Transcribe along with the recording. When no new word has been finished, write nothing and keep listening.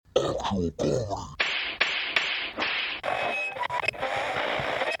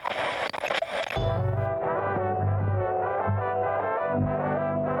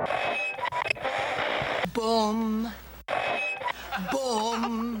Boom.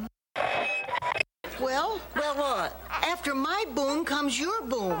 Boom. Well, what? after my boom comes your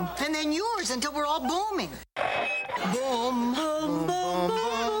boom, and then yours until we're all booming. Boom. Boom, boom,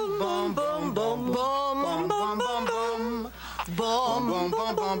 boom, boom, boom, boom, boom, boom, boom, boom. Boom, boom,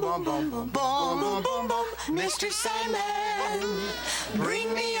 boom, boom, boom, boom, boom, boom, boom, boom. Mr. Simon,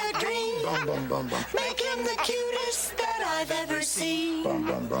 bring me a dream. Make him the cutest that I've ever seen.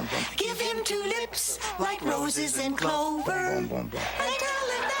 Give him two lips like roses and clover. And tell him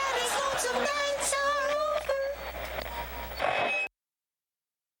that his lonesome nights are over.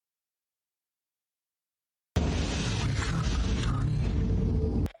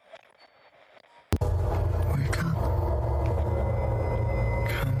 Wake up.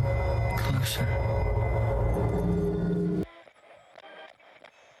 Come closer.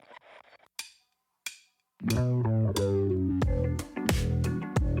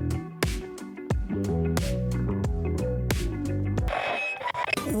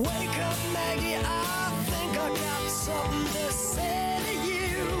 Wake up, Maggie, I think I got something to say to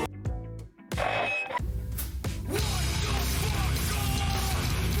you.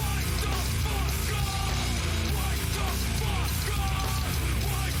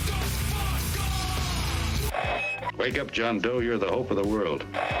 Wake up, John Doe, you're the hope of the world.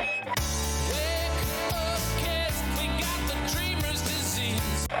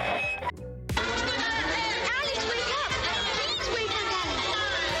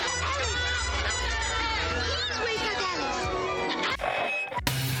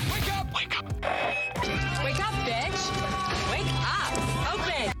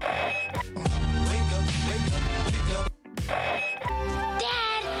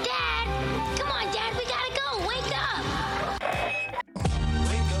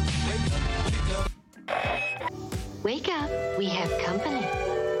 Wake up, we have company.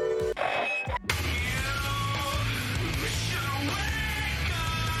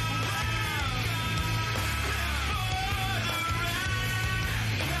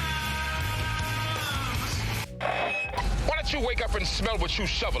 Why don't you wake up and smell what you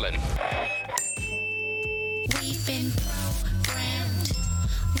shoveling? We've been programmed.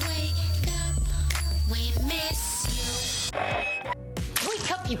 Wake up, we miss you.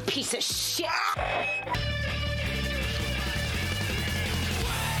 Wake up, you piece of shit!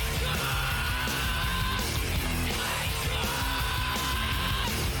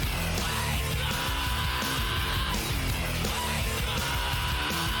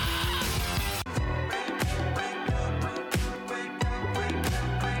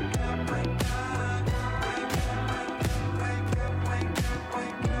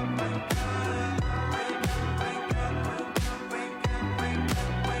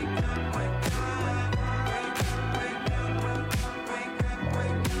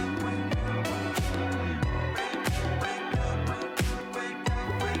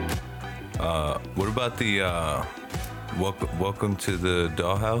 What about the Welcome to the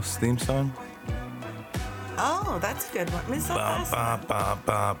Dollhouse theme song? Oh, that's a good one. Miss Ba, ba, ba,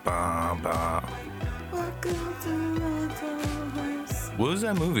 ba, ba, ba. Welcome to the Dollhouse. What was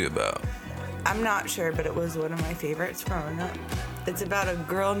that movie about? I'm not sure, but it was one of my favorites growing up. It's about a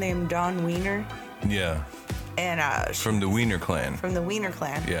girl named Dawn Wiener. Yeah. And from the Wiener Clan. From the Wiener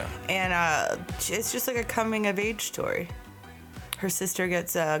Clan. Yeah. And it's just like a coming of age story. Her sister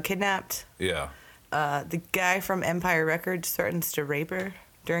gets kidnapped. Yeah. The guy from Empire Records threatens to rape her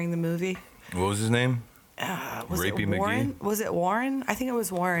during the movie. What was his name? Was Rapey it Warren? McGee? Was it Warren? I think it was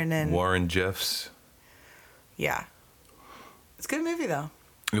Warren and Warren Jeffs. Yeah. It's a good movie though.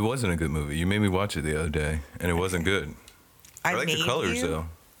 It wasn't a good movie. You made me watch it the other day, and it wasn't good. I like the colors though.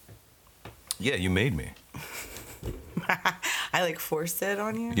 Yeah, you made me. I like forced it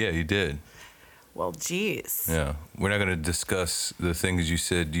on you? Yeah, you did. Well, geez. Yeah. We're not going to discuss the things you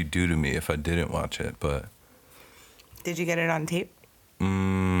said you'd do to me if I didn't watch it, but... Did you get it on tape?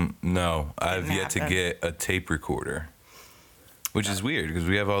 No. I've yet to get a tape recorder, which is weird because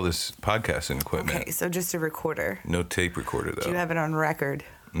we have all this podcasting equipment. Okay, so just a recorder. No tape recorder, though. Do you have it on record?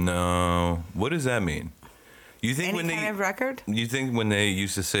 No. What does that mean? You think Any kind of record? You think when they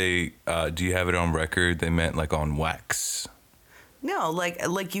used to say, do you have it on record, they meant like on wax? No,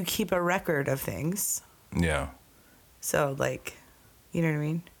 like you keep a record of things. Yeah. So like, you know what I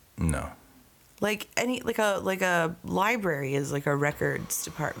mean? No. Like a library is like a records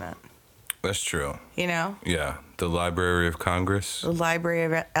department. That's true. You know? Yeah. The Library of Congress. The Library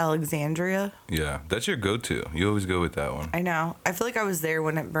of Alexandria. Yeah, that's your go-to. You always go with that one. I know. I feel like I was there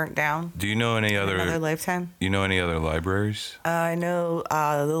when it burnt down. Do you know any other? Another lifetime. You know any other libraries? I know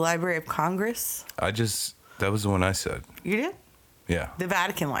the Library of Congress. That was the one I said. You did? Yeah. The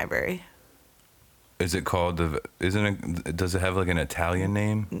Vatican Library. Is it called does it have like an Italian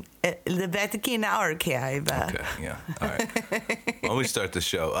name? The Vatican Archive. Okay, yeah. All right. Why don't we start the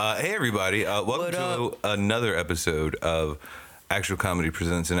show? Hey, everybody. Welcome to another episode of Actual Comedy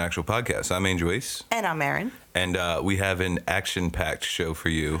Presents an Actual Podcast. I'm Angel Ace. And I'm Aaron. And we have an action-packed show for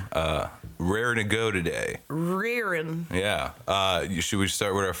you. Raring to go today. Rearing. Yeah. Should we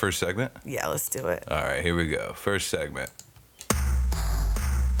start with our first segment? Yeah, let's do it. All right, here we go. First segment.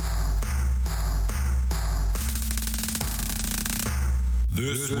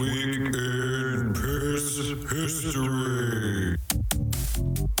 This week in Piss History.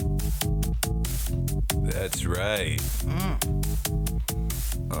 That's right.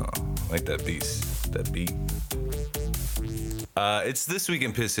 Oh, I like that beat. It's This Week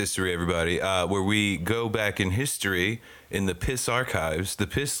in Piss History, everybody, where we go back in history in the piss archives, the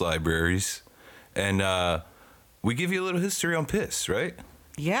piss libraries, and we give you a little history on piss, right?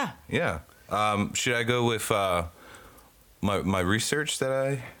 Yeah. Yeah. Should I go with my research that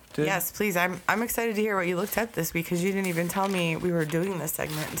I did? Yes, please. I'm excited to hear what you looked up this week because you didn't even tell me we were doing this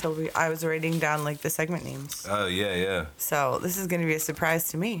segment until I was writing down like the segment names. Oh, yeah. So this is going to be a surprise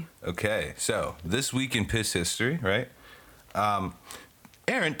to me. Okay, so This Week in Piss History, right?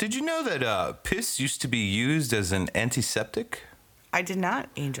 Aaron, did you know that piss used to be used as an antiseptic? I did not,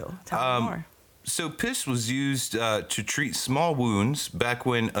 Angel. Tell me more. So piss was used to treat small wounds back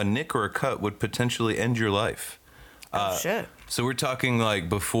when a nick or a cut would potentially end your life. Oh, shit. So we're talking like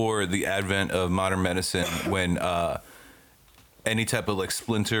before the advent of modern medicine when any type of like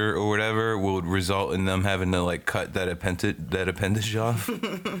splinter or whatever would result in them having to like cut that appendage off.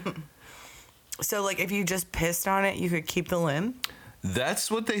 So like if you just pissed on it, you could keep the limb?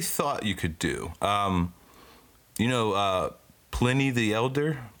 That's what they thought you could do. Pliny the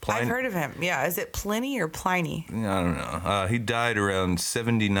Elder? I've heard of him. Yeah. Is it Pliny or Pliny? I don't know. He died around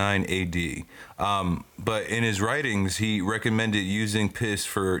 79 AD. But in his writings, he recommended using piss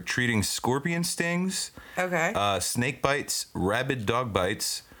for treating scorpion stings, Okay. snake bites, rabid dog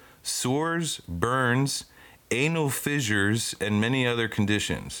bites, sores, burns, anal fissures, and many other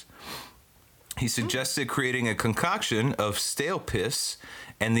conditions. He suggested creating a concoction of stale piss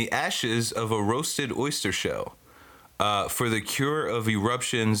and the ashes of a roasted oyster shell for the cure of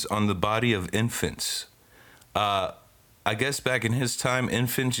eruptions on the body of infants. I guess back in his time,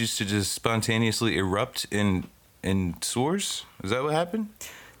 infants used to just spontaneously erupt in sores. Is that what happened?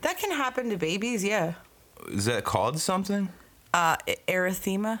 That can happen to babies, yeah. Is that called something?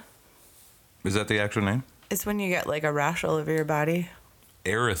 Erythema. Is that the actual name? It's when you get like a rash all over your body.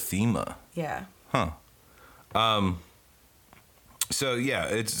 Erythema. Yeah. Huh. So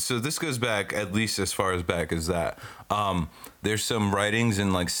yeah, so this goes back at least as far as back as that. There's some writings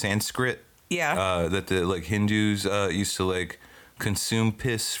in like Sanskrit. Yeah. That the like Hindus used to like consume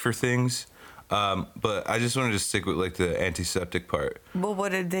piss for things. But I just wanted to stick with like the antiseptic part. Well,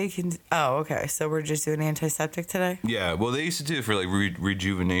 what did they Oh, okay. So we're just doing antiseptic today? Yeah. Well, they used to do it for like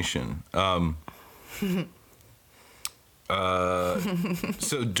rejuvenation. So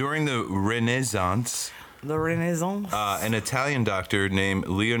during the Renaissance. An Italian doctor named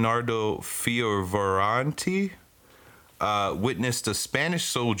Leonardo Fioravanti witnessed a Spanish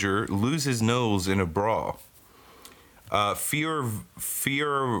soldier lose his nose in a brawl.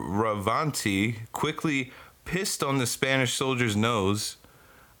 Fioravanti quickly pissed on the Spanish soldier's nose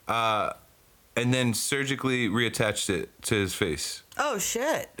and then surgically reattached it to his face. Oh,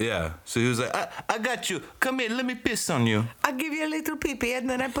 shit. Yeah. So he was like, I got you. Come here, let me piss on you. I'll give you a little pee-pee and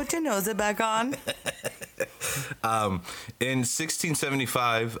then I put your nose back on. In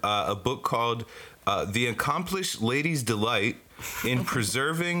 1675, a book called The Accomplished Lady's Delight in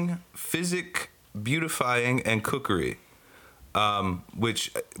Preserving, Physic, Beautifying, and Cookery.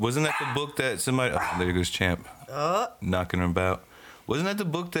 Which, wasn't that the book that somebody... Oh, there goes Champ. Knocking him about. Wasn't that the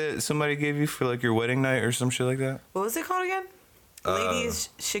book that somebody gave you for like your wedding night or some shit like that? What was it called again? Ladies'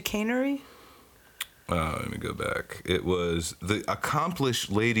 Chicanery? Let me go back. It was The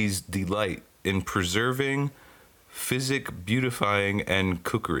Accomplished Lady's Delight in Preserving, Physic, Beautifying, and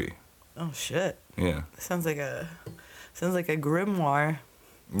Cookery. Oh, shit. Yeah. Sounds like a grimoire.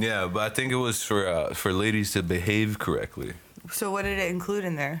 Yeah, but I think it was for ladies to behave correctly. So what did it include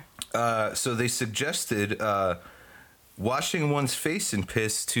in there? So they suggested washing one's face in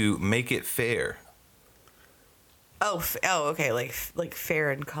piss to make it fair. Oh, okay, like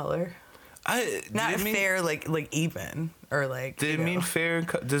fair in color. Not fair, like even or like. Did it mean fair?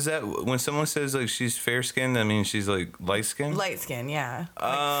 Does that when someone says like she's fair skinned, that means she's like light skinned? Light skin, yeah.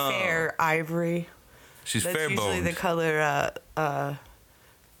 Like fair ivory. She's That's fair boned. usually the color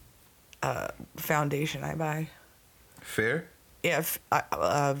foundation I buy. Fair? Yeah,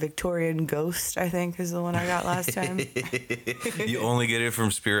 Victorian Ghost, I think, is the one I got last time. You only get it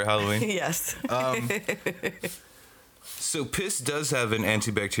from Spirit Halloween? Yes. So piss does have an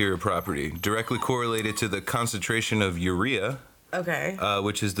antibacterial property, directly correlated to the concentration of urea, Okay.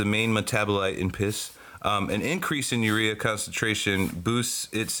 which is the main metabolite in piss. An increase in urea concentration boosts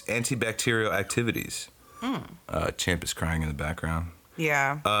its antibacterial activities. Champ is crying in the background.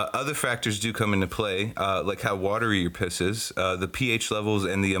 Yeah. Other factors do come into play, like how watery your piss is, the pH levels,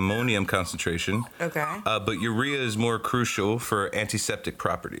 and the ammonium concentration. Okay. But urea is more crucial for antiseptic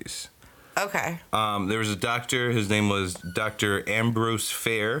properties. Okay. There was a doctor, his name was Dr. Ambrose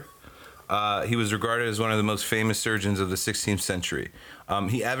Fair. He was regarded as one of the most famous surgeons of the 16th century.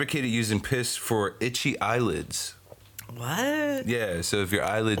 He advocated using piss for itchy eyelids. What? Yeah, so if your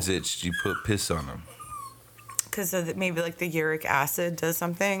eyelids itched, you put piss on them. Because maybe like the uric acid does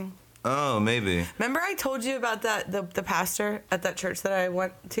something. Oh, maybe. Remember I told you about that the pastor at that church that I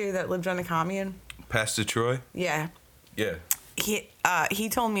went to that lived on a commune? Pastor Troy? Yeah. Yeah. He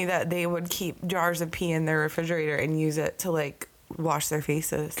told me that they would keep jars of pee in their refrigerator and use it to like wash their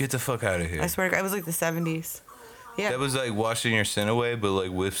faces. Get the fuck out of here. I swear to God, it was like the 70s. Yeah. That was like washing your sin away, but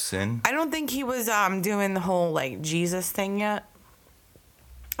like with sin? I don't think he was doing the whole like Jesus thing yet.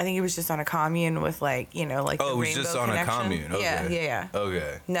 I think he was just on a commune with like, like the Oh, it was Rainbow just on Connection. a commune. Okay. Yeah.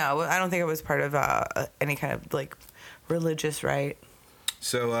 Okay. No, I don't think it was part of any kind of like religious rite.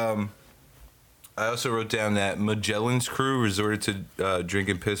 So, I also wrote down that Magellan's crew resorted to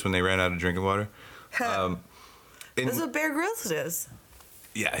drinking piss when they ran out of drinking water. That's what Bear Grylls is.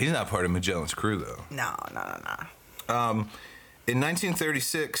 Yeah, he's not part of Magellan's crew, though. No. In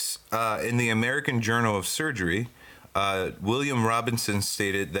 1936, in the American Journal of Surgery, William Robinson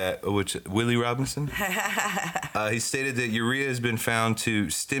stated that, Willie Robinson? He stated that urea has been found to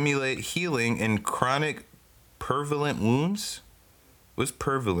stimulate healing in chronic purulent wounds. What's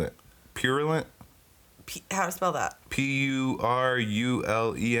purulent? Purulent? How to spell that? Purulent?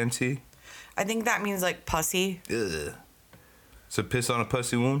 I think that means like pussy. Ugh. So piss on a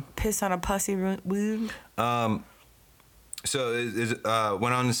pussy wound? Piss on a pussy wound. So it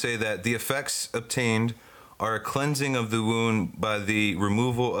went on to say that the effects obtained are a cleansing of the wound by the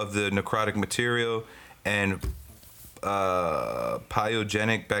removal of the necrotic material and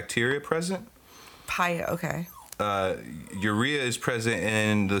pyogenic bacteria present. Okay. Urea is present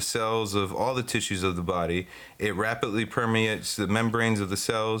in the cells of all the tissues of the body. It rapidly permeates the membranes of the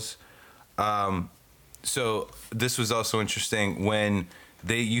cells. So this was also interesting when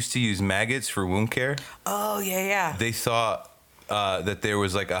they used to use maggots for wound care. Oh, yeah. They thought that there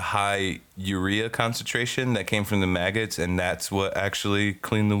was like a high urea concentration that came from the maggots, and that's what actually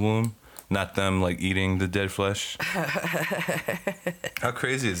cleaned the wound, not them like eating the dead flesh. How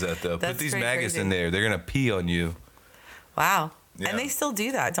crazy is that, though? That's Put these pretty maggots crazy. in there. They're going to pee on you. Wow. Yeah. And they still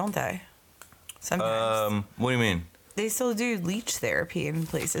do that, don't they? Sometimes. What do you mean? They still do leech therapy in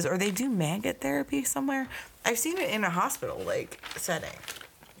places, or they do maggot therapy somewhere. I've seen it in a hospital like setting.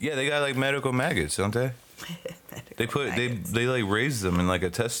 Yeah, they got like medical maggots, don't they? They like raise them in like a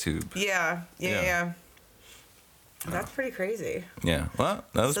test tube. Yeah. That's pretty crazy. Yeah. Well,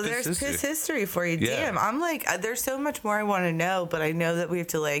 that was So piss there's history. piss history for you. Yeah. Damn, I'm like, there's so much more I want to know, but I know that we have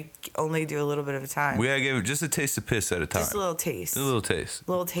to like only do a little bit of a time. We gotta give it just a taste of piss at a time. Just a little taste. A little taste.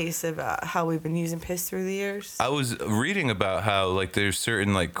 Little taste of how we've been using piss through the years. I was reading about how like there's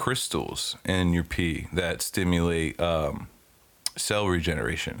certain like crystals in your pee that stimulate cell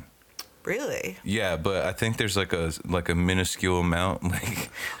regeneration. Really? Yeah, but I think there's like a minuscule amount. Like,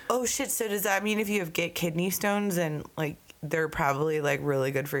 Oh shit! So does that mean if you get kidney stones and like they're probably like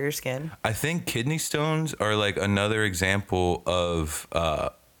really good for your skin? I think kidney stones are like another example of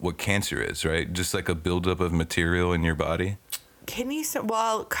what cancer is, right? Just like a buildup of material in your body. Kidney stone?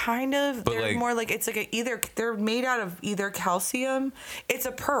 Well, kind of. But they're like- more like it's like they're made out of either calcium. It's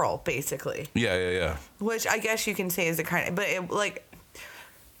a pearl, basically. Yeah. Which I guess you can say is a kind of, but it, like,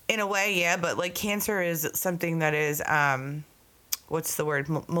 in a way, yeah. But like cancer is something that is, what's the word?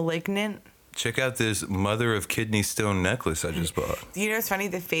 Malignant. Check out this mother of kidney stone necklace I just bought. You know what's funny?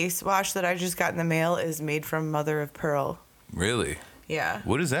 The face wash that I just got in the mail is made from mother of pearl. Really? Yeah.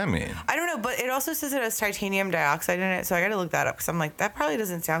 What does that mean? I don't know, but it also says it has titanium dioxide in it, so I gotta look that up because I'm like, that probably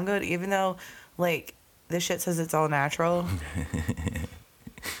doesn't sound good, even though, like, this shit says it's all natural.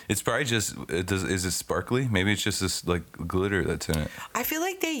 It's probably just is it sparkly? Maybe it's just this like glitter that's in it. I feel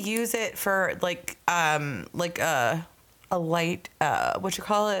like they use it for like a light what you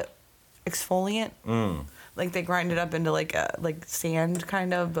call it, exfoliant? Like they grind it up into like sand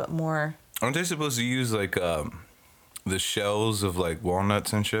kind of, but more. Aren't they supposed to use like the shells of like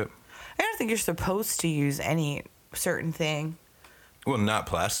walnuts and shit? I don't think you're supposed to use any certain thing. Well, not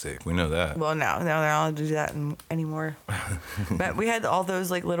plastic. We know that. Well, no, they're not allowed to do that anymore. But we had all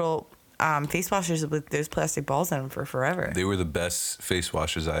those like little face washes with those plastic balls in them for forever. They were the best face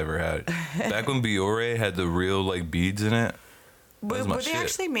washes I ever had. Back when Biore had the real like beads in it. Were they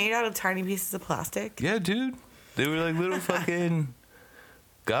actually made out of tiny pieces of plastic? Yeah, dude. They were like little fucking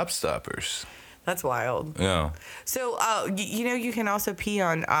gobstoppers. That's wild. Yeah. So, you can also pee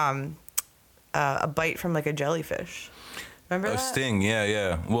on a bite from like a jellyfish. Remember that? A sting,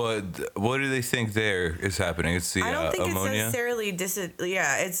 yeah. Well, what do they think there is happening? It's the I don't think ammonia? it's necessarily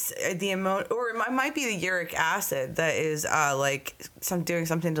it's the ammonia, or it might be the uric acid that is like doing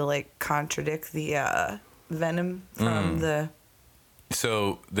something to like contradict the venom from the.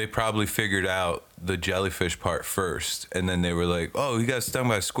 So they probably figured out the jellyfish part first, and then they were like, "Oh, he got stung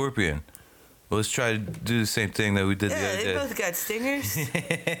by a scorpion. Well, let's try to do the same thing that we did the other they day." both got stingers.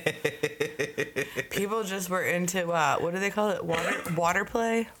 People just were into what do they call it? Water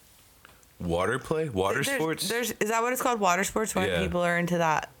play. Water play? Water sports? Is that what it's called? Water sports, when people are into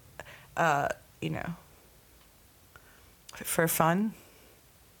that, for fun.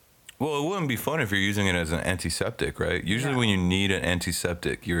 Well, it wouldn't be fun if you're using it as an antiseptic, right? Usually when you need an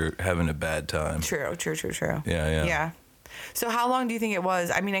antiseptic, you're having a bad time. True. Yeah. So how long do you think it was?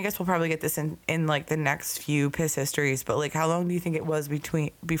 I mean, I guess we'll probably get this in like the next few piss histories, but like how long do you think it was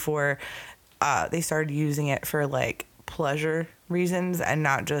before they started using it for like pleasure reasons and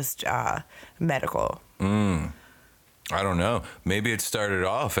not just medical? I don't know. Maybe it started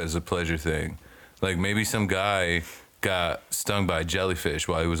off as a pleasure thing. Like maybe some guy got stung by a jellyfish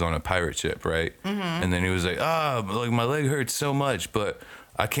while he was on a pirate ship, right? Mm-hmm. And then he was like, like my leg hurts so much, but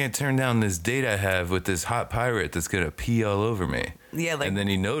I can't turn down this date I have with this hot pirate that's gonna pee all over me. Yeah, and then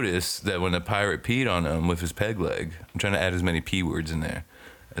he noticed that when the pirate peed on him with his peg leg, I'm trying to add as many P words in there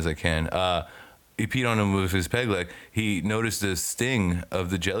as I can. He peed on him with his peg leg. He noticed the sting of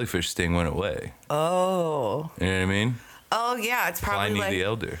the jellyfish sting went away. Oh. You know what I mean? Oh yeah, it's probably Pliny the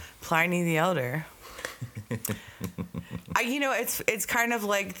Elder. Pliny the Elder. It's kind of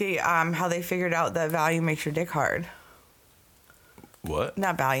like the how they figured out that Valium makes your dick hard. What?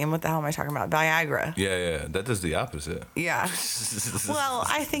 Not Valium. What the hell am I talking about? Viagra. Yeah. That does the opposite. Yeah. Well,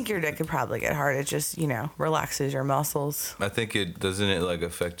 I think your dick could probably get hard. It just, relaxes your muscles. I think doesn't it like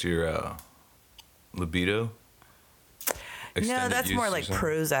affect your libido? No, that's more like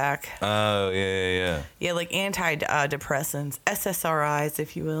Prozac. Oh, yeah. Yeah, like antidepressants, SSRIs,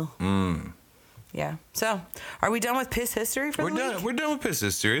 if you will. Yeah. So, are we done with piss history for the week? We're done with piss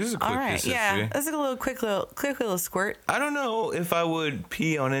history. This is a quick piss history. Yeah. That's like a quick little squirt. I don't know if I would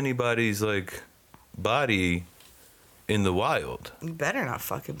pee on anybody's like body in the wild. You better not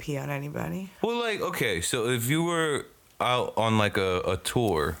fucking pee on anybody. Well, like, okay, so if you were out on like a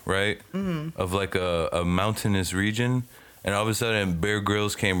tour, right, of like a mountainous region, and all of a sudden Bear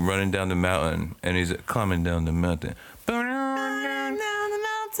Grylls came running down the mountain, and he's like, climbing down the mountain.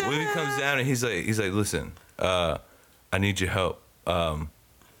 When he comes down and he's like, listen, I need your help.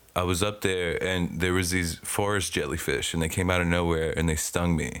 I was up there and there was these forest jellyfish and they came out of nowhere and they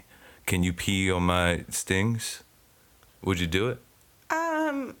stung me. Can you pee on my stings? Would you do it?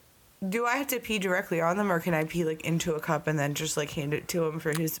 Do I have to pee directly on them, or can I pee like into a cup and then just like hand it to him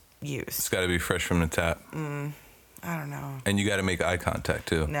for his use? It's got to be fresh from the tap. I don't know. And you got to make eye contact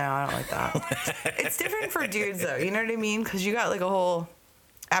too. No, I don't like that. It's different for dudes though. You know what I mean? Because you got like a whole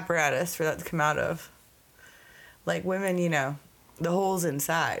apparatus for that to come out of. Like women, the hole's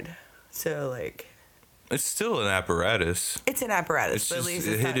inside, so like. It's still an apparatus. It's an apparatus, it's but just at least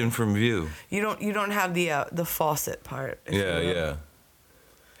it's hidden from view. You don't have the faucet part. Yeah.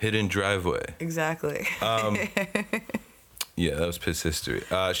 Hidden driveway. Exactly. Yeah, that was piss history.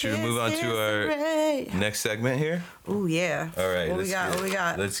 Should we move on to our next segment here? Oh yeah. All right. What we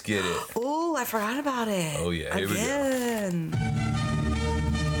got? Let's get it. Oh, I forgot about it. Oh yeah. Here we go.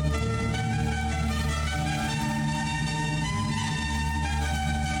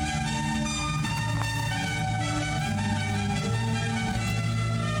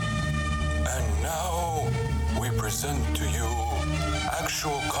 And now we present to you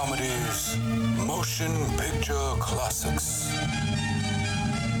Actual Comedies Motion Picture Classics.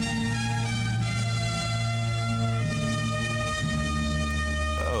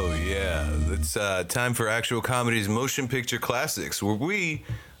 Oh yeah, it's time for Actual Comedies Motion Picture Classics, where we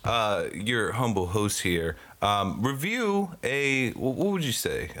your humble host here, review what would you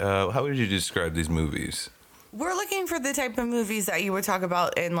say? How would you describe these movies? We're looking for the type of movies that you would talk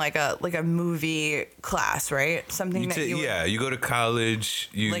about in like a movie class, right? Something that you would, you go to college,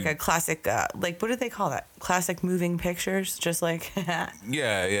 like a classic, like what do they call that? Classic moving pictures, just like.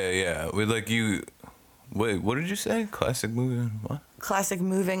 yeah. With like you, wait, what did you say? Classic movie, what? Classic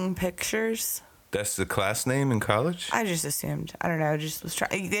moving pictures. That's the class name in college? I just assumed. I don't know. Just was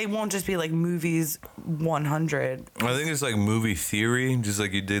trying. They won't just be like movies 100. I think it's like movie theory, just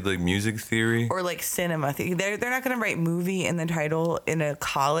like you did like music theory. Or like cinema theory. They're not going to write movie in the title in a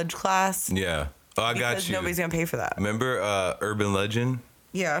college class. Yeah. Oh, I got you. Because nobody's going to pay for that. Remember Urban Legend?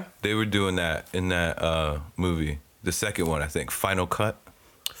 Yeah. They were doing that in that movie. The second one, I think. Final Cut.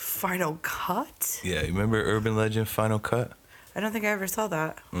 Final Cut? Yeah. You remember Urban Legend, Final Cut? I don't think I ever saw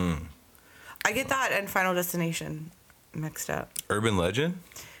that. I get that and Final Destination mixed up. Urban Legend?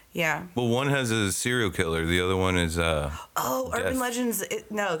 Yeah. Well, one has a serial killer. The other one is Urban Legends.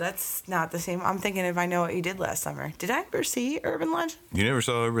 No, that's not the same. I'm thinking if I Know What You Did Last Summer. Did I ever see Urban Legend? You never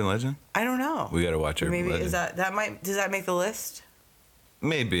saw Urban Legend? I don't know. We got to watch Urban Maybe Legend. does that make the list?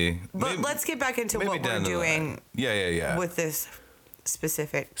 Maybe. But let's get back into what we're doing. Yeah. With this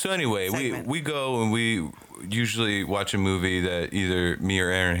specific. So anyway, we go and we usually watch a movie that either me or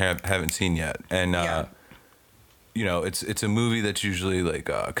Aaron haven't seen yet, and you know, it's a movie that's usually like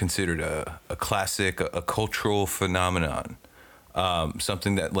considered a classic, a cultural phenomenon,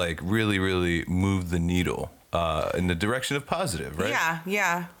 something that like really moved the needle in the direction of positive, right?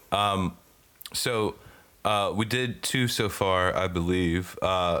 Yeah. So we did 2 so far, I believe.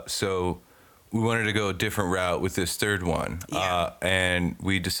 So we wanted to go a different route with this third one, and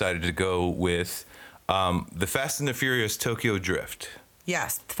we decided to go with the Fast and the Furious Tokyo Drift.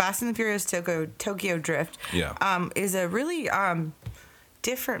 Yes, Fast and the Furious Tokyo Drift. Yeah. Is a really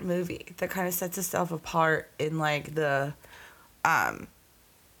different movie that kind of sets itself apart in like the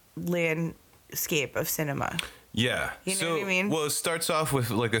landscape of cinema. Yeah. You know what I mean? Well, it starts off with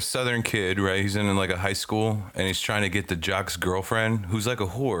like a Southern kid, right? He's in like a high school, and he's trying to get the jock's girlfriend, who's like a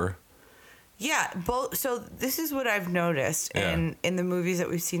whore. Yeah, both. So this is what I've noticed in the movies that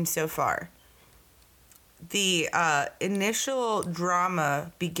we've seen so far. The initial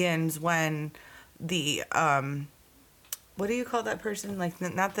drama begins when the what do you call that person? Like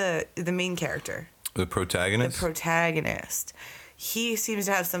not the main character. The protagonist? The protagonist. He seems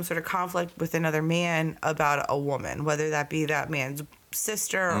to have some sort of conflict with another man about a woman, whether that be that man's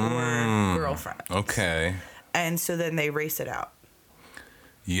sister or girlfriend. Okay. And so then they race it out.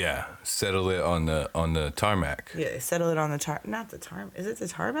 Yeah, settle it on the tarmac. Yeah, settle it on the not the tarmac. Is it the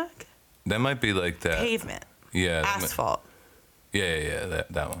tarmac? That might be like that. Pavement. Yeah. Asphalt. Yeah,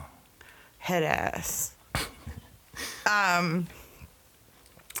 that one. Head ass.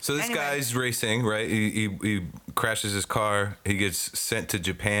 So this guy's racing, right? He crashes his car. He gets sent to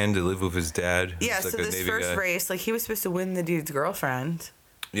Japan to live with his dad. Yeah, like so this first race, like he was supposed to win the dude's girlfriend.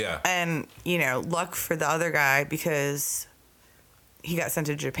 Yeah. And, you know, luck for the other guy because he got sent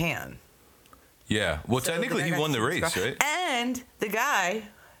to Japan. Yeah. Well, so technically he won the race, right? And the guy,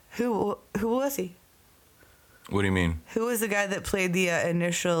 who was he? What do you mean? Who was the guy that played the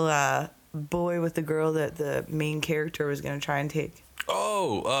initial boy with the girl that the main character was going to try and take?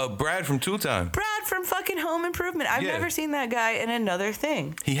 Oh, Brad from Tool Time. Brad from fucking Home Improvement. I've never seen that guy in another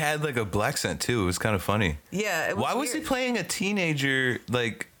thing. He had like a black scent too. It was kind of funny. Yeah. Why was he playing a teenager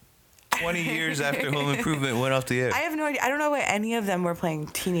like 20 years after Home Improvement went off the air? I have no idea. I don't know why any of them were playing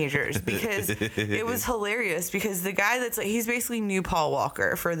teenagers because it was hilarious because the guy that's like, he's basically new Paul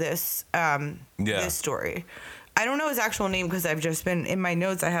Walker for this this story. I don't know his actual name because I've just been in my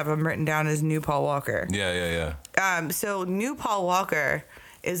notes. I have him written down as New Paul Walker. Yeah. So New Paul Walker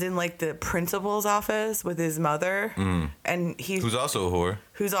is in like the principal's office with his mother, and who's also a whore.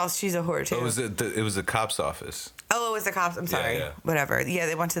 She's a whore too. Oh, it was the cop's office. Oh, it was the cops. I'm sorry. Yeah. Whatever. Yeah,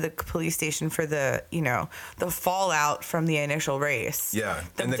 they went to the police station for the fallout from the initial race. Yeah.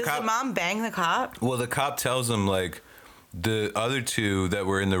 Does the mom bang the cop? Well, the cop tells him like, the other two that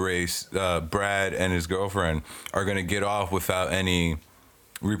were in the race, Brad and his girlfriend, are going to get off without any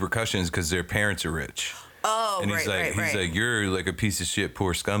repercussions because their parents are rich. Oh, and he's like, you're like a piece of shit,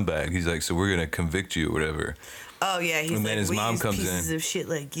 poor scumbag. He's like, so we're going to convict you or whatever. Oh, yeah. He's and then his mom comes pieces in. of shit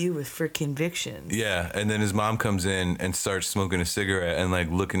like you with for convictions. Yeah. And then his mom comes in and starts smoking a cigarette and like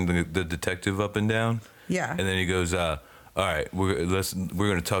looking the detective up and down. Yeah. And then he goes, all right, we're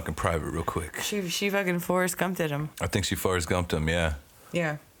gonna talk in private real quick. She fucking Forrest Gumped at him. I think she Forrest Gumped him, yeah.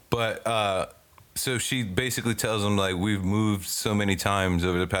 Yeah. But so she basically tells him like, we've moved so many times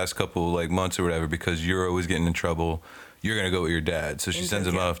over the past couple like months or whatever because you're always getting in trouble. you're gonna go with your dad. So she sends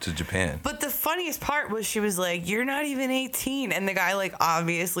him off to Japan. But the funniest part was she was like, "You're not even 18," and the guy like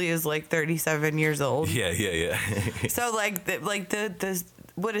obviously is like 37 years old. Yeah. So like the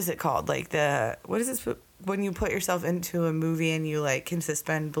what is it called? Like what is this when you put yourself into a movie and you like can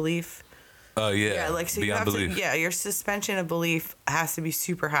suspend belief? Oh yeah. Yeah, like so Beyond you have belief. to. Yeah, your suspension of belief has to be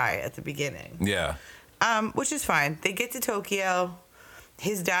super high at the beginning. Yeah. Which is fine. They get to Tokyo.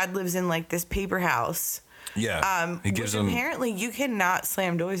 His dad lives in like this paper house. Yeah. He gives which him apparently you cannot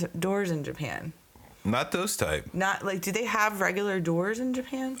slam doors in Japan. not those type. Not like, do they have regular doors in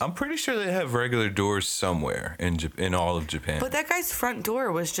Japan? I'm pretty sure they have regular doors somewhere in all of Japan. But that guy's front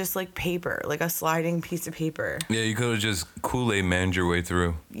door was just like paper, like a sliding piece of paper. Yeah, you could have just Kool-Aid manned your way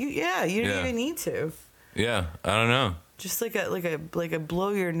through. You didn't even need to. Yeah, I don't know. Just like a blow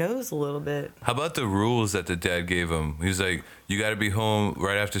your nose a little bit. How about the rules that the dad gave him? He was like, you got to be home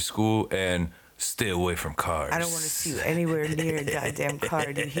right after school and stay away from cars. I don't want to see you anywhere near a goddamn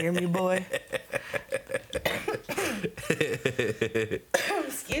car. Do you hear me, boy?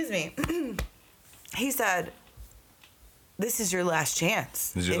 Excuse me. He said, this is your last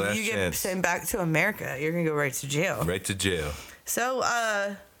chance. This is your last if you get chance. sent back to America, you're going to go right to jail. Right to jail. So,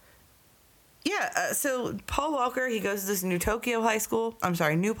 so Paul Walker, he goes to this new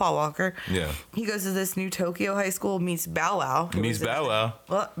Paul Walker. Yeah. He goes to this new Tokyo high school, meets Bow Wow. Meets Bow Wow.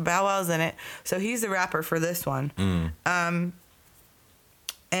 Well, Bow Wow's in it. So he's the rapper for this one.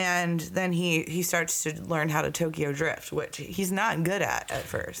 And then he starts to learn how to Tokyo drift, which he's not good at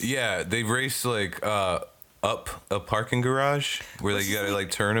first. Yeah, they race like up a parking garage where like you gotta like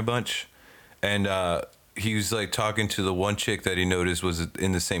turn a bunch, and he was like talking to the one chick that he noticed was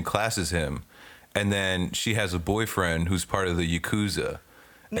in the same class as him, and then she has a boyfriend who's part of the Yakuza.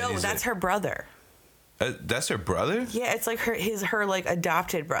 No, that's her brother. That's her brother? Yeah, it's like her like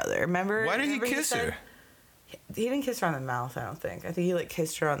adopted brother. Remember? Why did he kiss her? He didn't kiss her on the mouth, I don't think. I think he like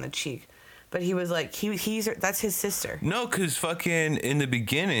kissed her on the cheek. But he was like, that's his sister. No, because fucking in the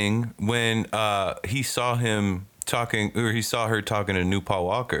beginning, when he saw him talking, or he saw her talking to new Paul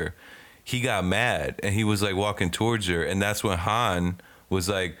Walker, he got mad and he was like walking towards her. And that's when Han was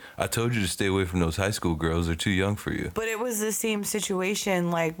like, I told you to stay away from those high school girls. They're too young for you. But it was the same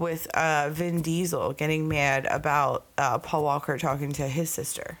situation like with Vin Diesel getting mad about Paul Walker talking to his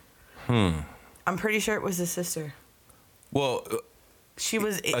sister. I'm pretty sure it was his sister. Well, she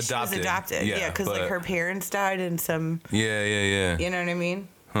was adopted. Yeah, because like her parents died in some. Yeah. You know what I mean?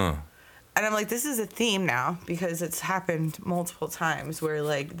 Huh. And I'm like, this is a theme now because it's happened multiple times where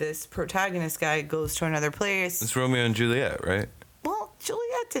like this protagonist guy goes to another place. It's Romeo and Juliet, right? Well,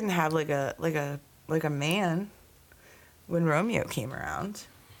 Juliet didn't have like a man when Romeo came around.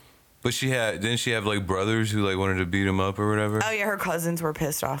 But didn't she have like brothers who like wanted to beat him up or whatever? Oh yeah, her cousins were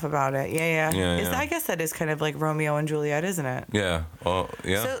pissed off about it. Yeah. I guess that is kind of like Romeo and Juliet, isn't it? Yeah. Oh,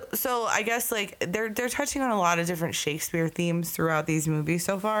 yeah. So I guess like they're touching on a lot of different Shakespeare themes throughout these movies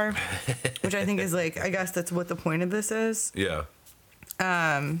so far, which I think is like, I guess that's what the point of this is. Yeah.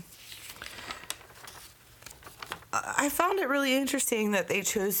 I found it really interesting that they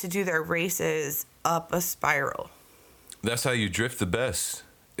chose to do their races up a spiral. That's how you drift the best.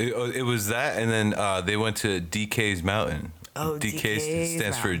 It was that, and then they went to DK's Mountain. Oh, DK's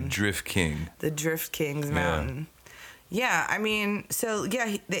stands for Mountain. Drift King. The Drift King's Mountain. Yeah, I mean, so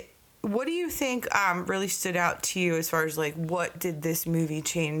yeah, what do you think really stood out to you as far as like what did this movie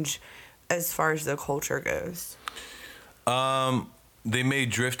change as far as the culture goes? They made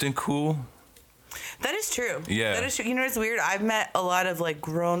drifting cool. That is true. Yeah. That is true. You know what's weird? I've met a lot of like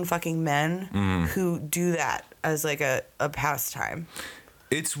grown fucking men who do that as like a pastime.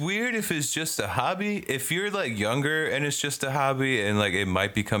 It's weird if it's just a hobby. If you're like younger and it's just a hobby and like it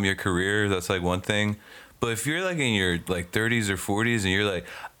might become your career, that's like one thing. But if you're like in your like 30s or 40s and you're like,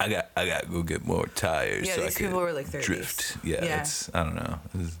 I got to go get more tires. Yeah, so these people were like 30s. Drift. Yeah. It's, I don't know.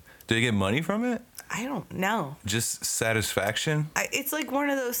 Do they get money from it? I don't know. Just satisfaction? It's like one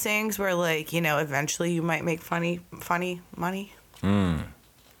of those things where like, you know, eventually you might make funny money.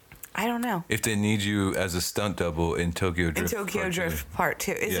 I don't know. If they need you as a stunt double in Tokyo Drift. In Tokyo Drift Part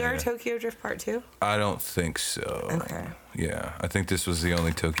 2. Is there a Tokyo Drift Part 2? I don't think so. Okay. Yeah, I think this was the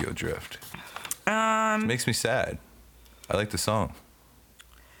only Tokyo Drift. It makes me sad. I like the song.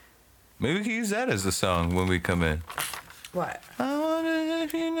 Maybe we can use that as the song when we come in. What? I wonder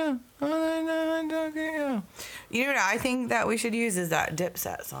if you know. You know what I think that we should use is that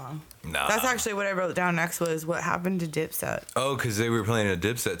Dipset song. Nah. That's actually what I wrote down next was what happened to Dipset. Oh, because they were playing a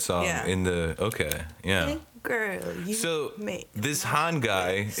Dipset song in the... Okay, yeah. Hey, girl, you So made this Han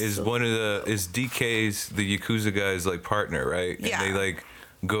guy is is DK's, the Yakuza guy's like partner, right? Yeah. And they like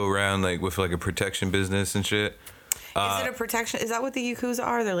go around like with like a protection business and shit. Is it a protection? Is that what the Yakuza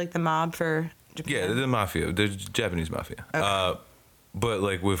are? They're like the mob for Japan? Yeah, they're the mafia. They're Japanese mafia. Okay. But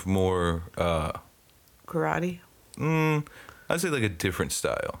like with more... Karate? I'd say like a different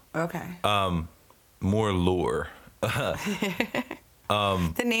style. Okay. More lore. The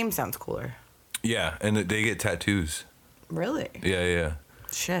name sounds cooler. Yeah, and they get tattoos. Really? Yeah.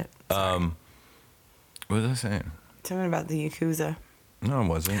 Shit. What was I saying? Something about the Yakuza. No, it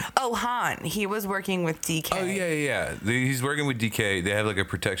wasn't. Oh, Han. He was working with DK. Oh, yeah. He's working with DK. They have like a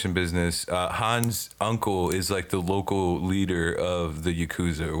protection business. Han's uncle is like the local leader of the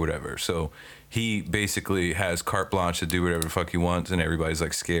Yakuza or whatever. So he basically has carte blanche to do whatever the fuck he wants, and everybody's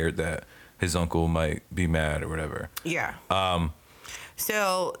like scared that his uncle might be mad or whatever. Yeah.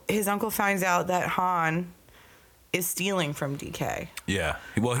 So his uncle finds out that Han is stealing from DK. Yeah.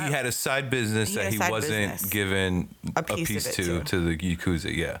 Well, he had a side business that he wasn't given a piece to the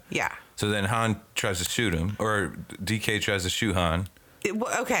Yakuza. Yeah. Yeah. So then Han tries to shoot him, or DK tries to shoot Han.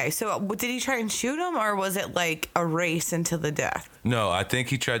 Okay, so did he try and shoot him, or was it like a race into the death? No, I think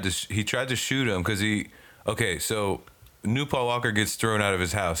he tried to shoot him because he. Okay, so New Paul Walker gets thrown out of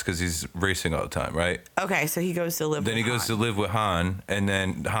his house because he's racing all the time, right? Okay, so he goes to live. Then he goes to live with Han, and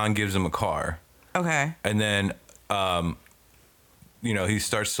then Han gives him a car. Okay. And then, he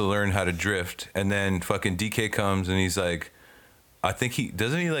starts to learn how to drift, and then fucking DK comes and he's like, I think he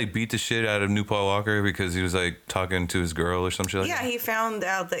like beat the shit out of New Paul Walker because he was like talking to his girl or some shit. Yeah, he found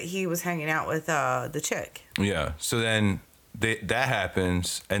out that he was hanging out with the chick. Yeah. So then that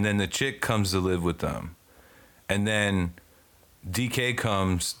happens, and then the chick comes to live with them, and then DK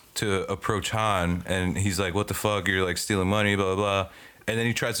comes to approach Han, and he's like, "What the fuck? You're like stealing money, blah blah blah." And then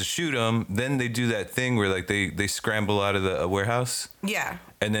he tries to shoot him. Then they do that thing where like they scramble out of the warehouse. Yeah.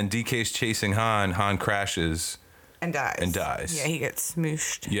 And then DK's chasing Han. Han crashes. And dies. Yeah, he gets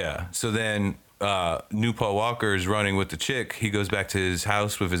smooshed. Yeah. So then New Paul Walker is running with the chick. He goes back to his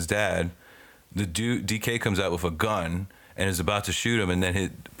house with his dad. The dude DK comes out with a gun and is about to shoot him, and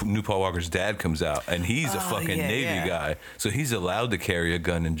then New Paul Walker's dad comes out, and he's a fucking Navy guy, so he's allowed to carry a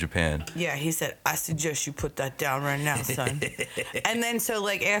gun in Japan. Yeah, he said, "I suggest you put that down right now, son." And then so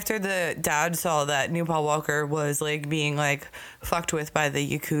like after the dad saw that New Paul Walker was like being like fucked with by the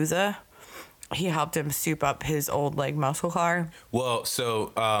Yakuza, he helped him soup up his old like muscle car. Well,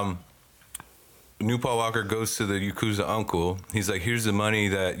 so New Paul Walker goes to the Yakuza uncle. He's like, "Here's the money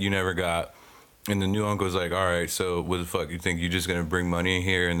that you never got." And the new uncle's like, "All right, so what the fuck? You think you're just going to bring money in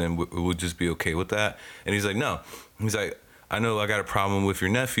here and then we'll just be okay with that?" And he's like, "No." He's like, "I know I got a problem with your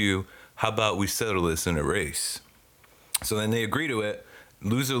nephew. How about we settle this in a race?" So then they agree to it.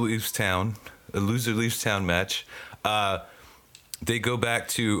 Loser leaves town. A loser leaves town match. They go back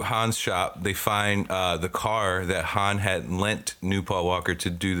to Han's shop. They find the car that Han had lent New Paul Walker to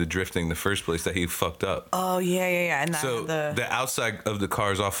do the drifting in the first place that he fucked up. Oh, yeah. And so the outside of the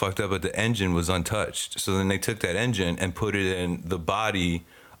car is all fucked up, but the engine was untouched. So then they took that engine and put it in the body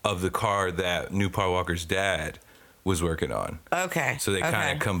of the car that New Paul Walker's dad was working on. Okay. So they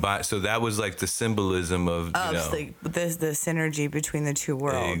kind of combined. So that was like the symbolism of, the synergy between the two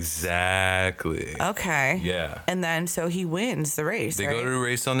worlds. Exactly. Okay. Yeah. And then so he wins the race. They right? go to the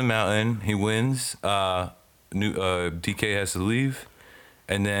race on the mountain. He wins. DK has to leave.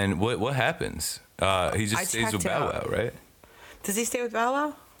 And then what happens? He just stays with Bow Wow, right? Does he stay with Bow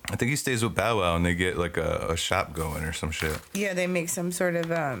Wow? I think he stays with Bow Wow, and they get like a shop going or some shit. Yeah, they make some sort of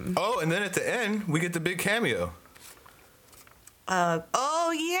Oh, and then at the end we get the big cameo.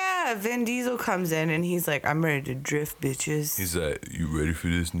 Vin Diesel comes in and he's like, "I'm ready to drift, bitches." He's like, "You ready for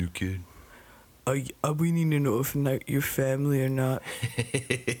this, new kid?" We need to know if not your family or not.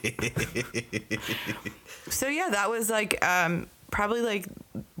 So yeah, that was like probably like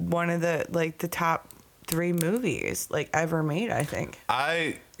one of the top 3 movies like ever made, I think.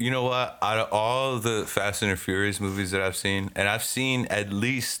 You know what? Out of all the Fast and the Furious movies that I've seen, and I've seen at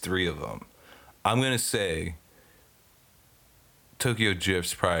least 3 of them, I'm gonna say Tokyo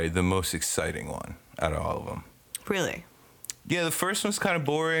Drift's probably the most exciting one out of all of them. Really? Yeah, the first one's kind of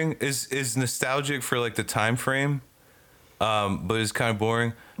boring. Is nostalgic for like the time frame, but it's kind of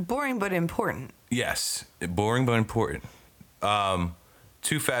boring. Boring but important. Yes, boring but important.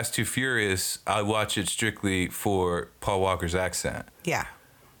 Too Fast, Too Furious, I watch it strictly for Paul Walker's accent. Yeah.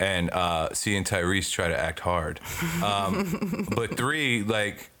 And seeing Tyrese try to act hard. But 3,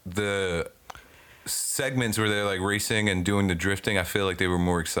 like the segments where they're like racing and doing the drifting, I feel like they were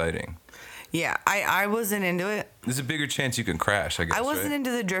more exciting. Yeah, I wasn't into it. There's a bigger chance you can crash, I guess. I wasn't right?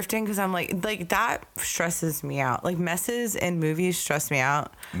 into the drifting because I'm like that stresses me out. Like messes in movies stress me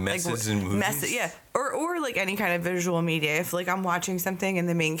out. Messes like, in movies? Yeah. Or like any kind of visual media. If like I'm watching something and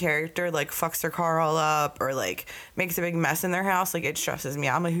the main character like fucks their car all up or like makes a big mess in their house, like it stresses me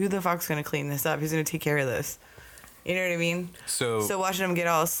out. I'm like, who the fuck's gonna clean this up? Who's gonna take care of this? You know what I mean? So watching them get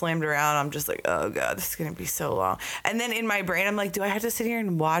all slammed around, I'm just like, oh God, this is going to be so long. And then in my brain, I'm like, do I have to sit here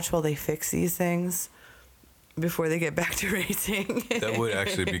and watch while they fix these things before they get back to racing? That would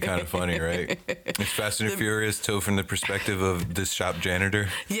actually be kind of funny, right? It's Fast and Furious told from the perspective of this shop janitor.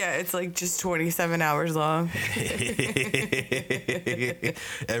 Yeah, it's like just 27 hours long.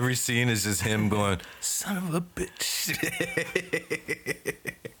 Every scene is just him going, son of a bitch.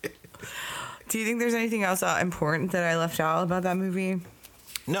 Do you think there's anything else important that I left out about that movie?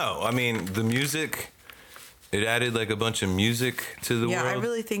 No, I mean, the music, it added like a bunch of music to the world. Yeah, I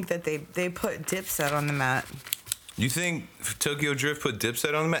really think that they put Dipset on the map. You think Tokyo Drift put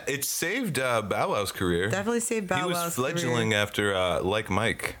Dipset on the map? It saved Bow Wow's career. Definitely saved Bow Wow's career. He was fledgling after Like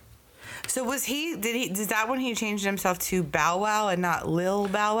Mike. So is that when he changed himself to Bow Wow and not Lil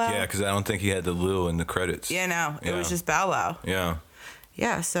Bow Wow? Yeah, because I don't think he had the Lil in the credits. Yeah, no. It was just Bow Wow. Yeah.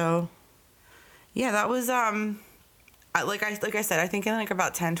 Yeah, so... Yeah, that was like I said, I think in like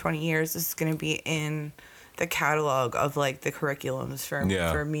about 10, 20 years this is going to be in the catalog of like the curriculums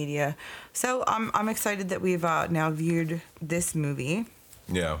for media. So I'm excited that we've now viewed this movie.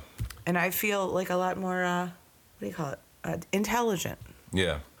 Yeah. And I feel like a lot more what do you call it? Intelligent.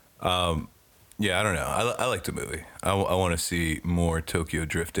 Yeah. Yeah, I don't know. I like the movie. I want to see more Tokyo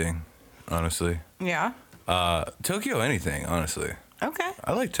drifting, honestly. Yeah. Tokyo anything, honestly. Okay.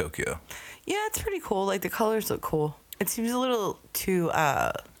 I like Tokyo. Yeah, it's pretty cool. Like the colors look cool. It seems a little too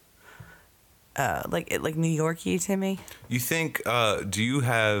like New York-y to me. You think do you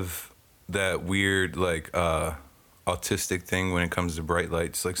have that weird like autistic thing when it comes to bright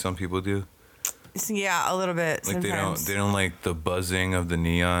lights like some people do? Yeah, a little bit. Like sometimes. they don't like the buzzing of the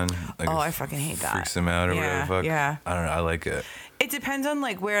neon. Like oh, I fucking hate that. Freaks them out or whatever the fuck. Yeah. I don't know. I like it. It depends on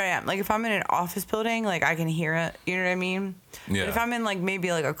like where I am. Like if I'm in an office building, like I can hear it. You know what I mean? Yeah. But if I'm in like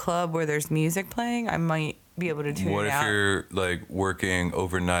maybe like a club where there's music playing, I might be able to tune it out. What if you're like working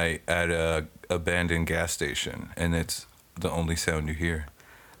overnight at a abandoned gas station and it's the only sound you hear?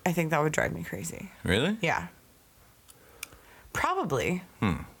 I think that would drive me crazy. Really? Yeah. Probably.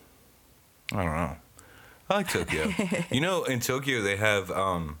 I don't know. I like Tokyo. You know, in Tokyo they have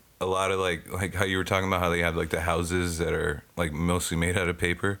a lot of like how you were talking about how they have like the houses that are like mostly made out of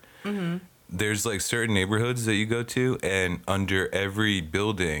paper. Mm-hmm. There's like certain neighborhoods that you go to, and under every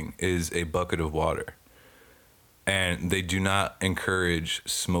building is a bucket of water. And they do not encourage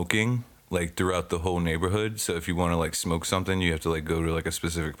smoking like throughout the whole neighborhood. So if you want to like smoke something, you have to like go to like a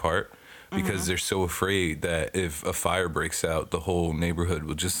specific part. Because they're so afraid that if a fire breaks out, the whole neighborhood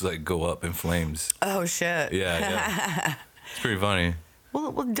will just like go up in flames. Oh shit. Yeah. It's pretty funny.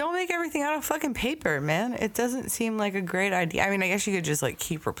 Well, don't make everything out of fucking paper, man. It doesn't seem like a great idea. I mean, I guess you could just like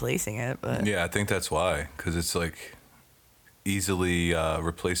keep replacing it, but Yeah, I think that's why. Because it's like easily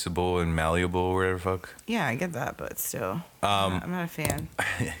replaceable and malleable or whatever fuck. yeah, I get that, but still, I'm not a fan.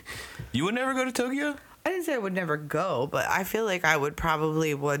 You would never go to Tokyo? I didn't say I would never go, but I feel like I would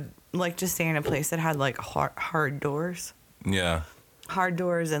probably like just stay in a place that had like hard doors. Yeah. Hard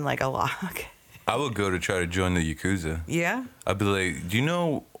doors and like a lock. I would go to try to join the Yakuza. Yeah? I'd be like, do you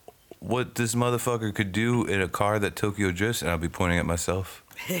know what this motherfucker could do in a car that Tokyo drifts? And I'll be pointing at myself.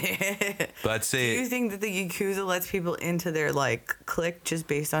 But I'd say... Do you think that the Yakuza lets people into their like clique just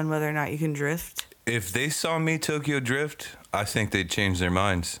based on whether or not you can drift? If they saw me Tokyo drift, I think they'd change their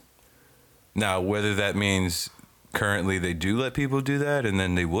minds. Now, whether that means currently they do let people do that and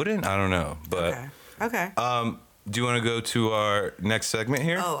then they wouldn't, I don't know. But Okay. do you want to go to our next segment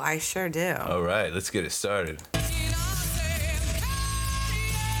here? Oh, I sure do. All right, let's get it started.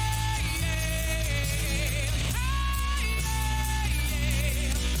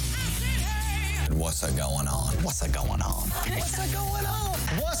 What's a going on? What's a going on? What's a going on?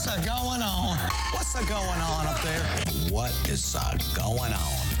 What's a going on? What's a going on up there? What is going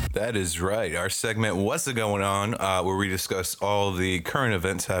on? That is right. Our segment, What's a Going On, where we discuss all the current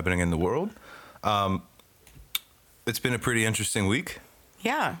events happening in the world. It's been a pretty interesting week.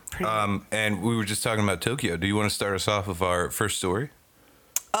 Yeah. And we were just talking about Tokyo. Do you want to start us off with our first story?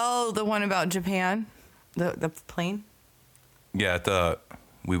 Oh, the one about Japan? The plane? Yeah, I thought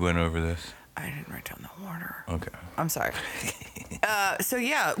we went over this. I didn't write down the order. Okay. I'm sorry.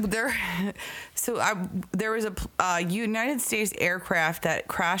 There was a United States aircraft that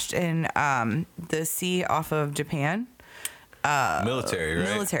crashed in the sea off of Japan. military, right?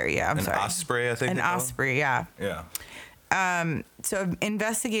 Military, yeah. I'm sorry. An Osprey, I think. An Osprey, yeah. Yeah. So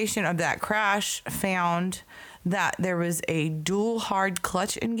investigation of that crash found that there was a dual hard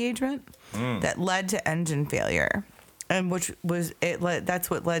clutch engagement that led to engine failure, and that's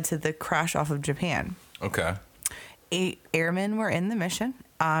what led to the crash off of Japan. Okay. 8 airmen were in the mission,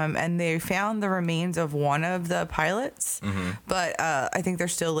 and they found the remains of one of the pilots, but I think they're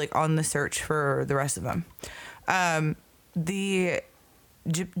still like on the search for the rest of them. The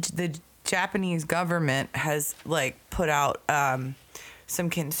Japanese government has like put out some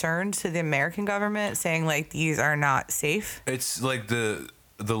concerns to the American government, saying like these are not safe. It's like the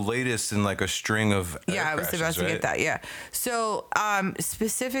latest in like a string of I was about to get that. Yeah. So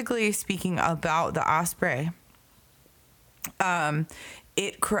specifically speaking about the Osprey,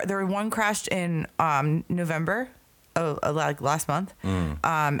 there one crashed in November, like last month,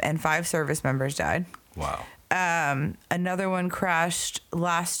 and 5 service members died. Wow. Another one crashed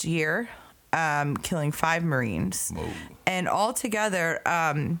last year, killing 5 Marines. Whoa. And altogether,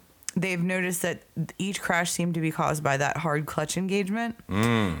 they've noticed that each crash seemed to be caused by that hard clutch engagement.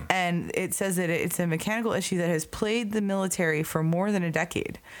 And it says that it's a mechanical issue that has plagued the military for more than a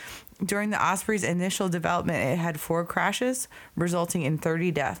decade. During the Osprey's initial development, it had 4 crashes, resulting in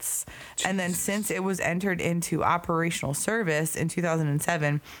 30 deaths. Jesus. And then since it was entered into operational service in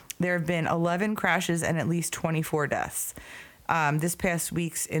 2007, there have been 11 crashes and at least 24 deaths. This past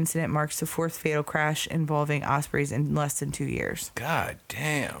week's incident marks the 4th fatal crash involving Ospreys in less than 2 years. God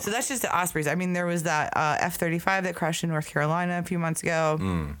damn. So that's just the Ospreys. I mean, there was that F-35 that crashed in North Carolina a few months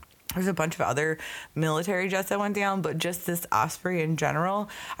ago. There's a bunch of other military jets that went down, but just this Osprey in general,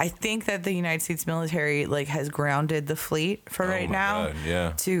 I think that the United States military like has grounded the fleet for right now. God,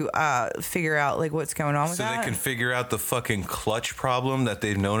 yeah. To figure out like what's going on with that. So they can figure out the fucking clutch problem that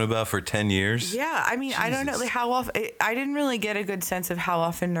they've known about for 10 years? Yeah, I mean, Jesus. I don't know like how often. I didn't really get a good sense of how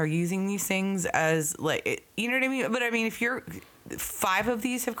often they're using these things as like, you know what I mean? But I mean, if you're 5 of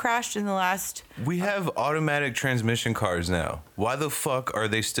these have crashed in the last. We have automatic transmission cars now. Why the fuck are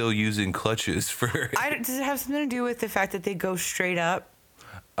they still using clutches for? Does it have something to do with the fact that they go straight up?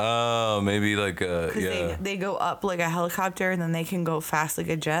 Oh, maybe like yeah. They go up like a helicopter and then they can go fast like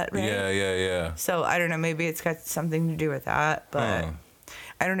a jet, right? Yeah. So I don't know. Maybe it's got something to do with that, but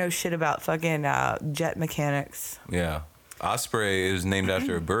I don't know shit about fucking jet mechanics. Yeah. Osprey is named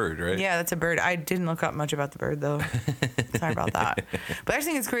after a bird, right? Yeah, that's a bird. I didn't look up much about the bird though. Sorry about that. But I just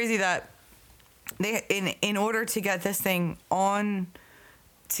think it's crazy that they, in order to get this thing on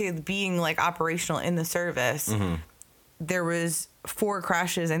to being like operational in the service, there was 4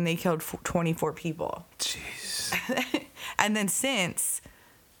 crashes and they killed 24 people. Jeez. And then since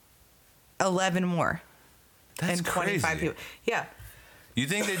 11 more. That's and 25 crazy. people. Yeah. You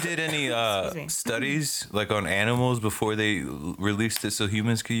think they did any studies like on animals before they released it so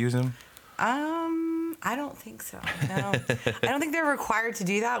humans could use them? I don't think so. No. I don't think they're required to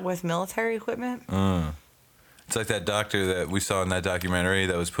do that with military equipment. It's like that doctor that we saw in that documentary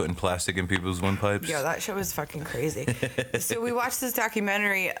that was putting plastic in people's windpipes. Yeah, that shit was fucking crazy. So we watched this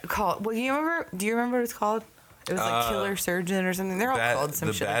documentary called. Well, do you remember what it's called? It was like Killer Surgeon or something. They're all called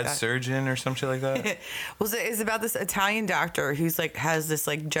some shit like that. The Bad Surgeon or some shit like that? Well, it's about this Italian doctor who's like has this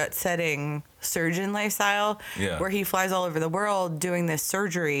like jet-setting surgeon lifestyle where he flies all over the world doing this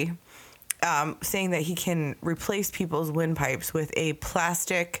surgery, saying that he can replace people's windpipes with a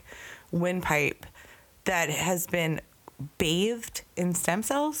plastic windpipe that has been bathed in stem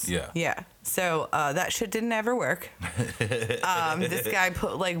cells. Yeah. So that shit didn't ever work. This guy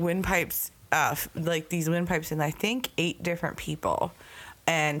put like windpipes. Like these windpipes in I think 8 different people,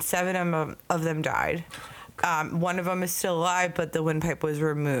 and 7 of them died. One of them is still alive, but the windpipe was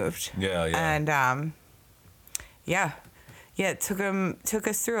removed. Yeah. And it took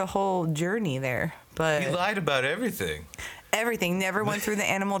us through a whole journey there. But he lied about everything. Everything. Never went through the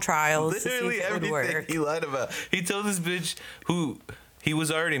animal trials. Literally to see if it would everything work. he lied about. He told this bitch who he was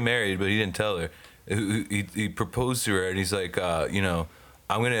already married, but he didn't tell her. He proposed to her, and he's like,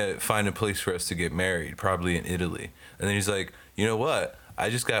 I'm going to find a place for us to get married, probably in Italy. And then he's like, you know what? I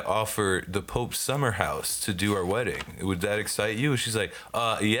just got offered the Pope's summer house to do our wedding. Would that excite you? And she's like,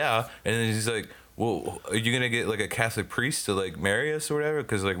 yeah. And then he's like, well, are you going to get like a Catholic priest to like marry us or whatever?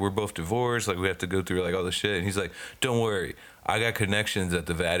 Because like we're both divorced. Like we have to go through like all this shit. And he's like, don't worry. I got connections at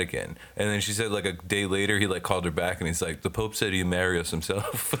the Vatican. And then she said like a day later, he like called her back and he's like, the Pope said he'd marry us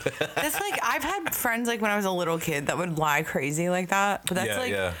himself. That's like, I've had friends like when I was a little kid that would lie crazy like that. But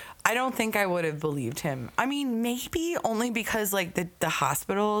that's I don't think I would have believed him. I mean, maybe only because like the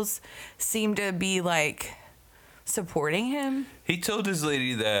hospitals seem to be like supporting him. He told his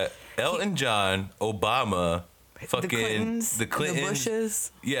lady that Elton John, Obama, fucking Clintons, the Clintons, the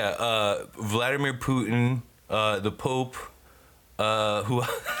Bushes. Yeah, Vladimir Putin, the Pope. Who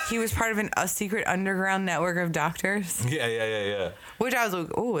he was part of a secret underground network of doctors. Yeah. Which I was like,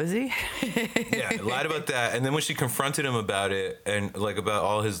 oh, is he? Yeah, lied about that. And then when she confronted him about it and like about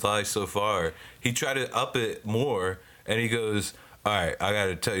all his lies so far, he tried to up it more. And he goes, all right, I got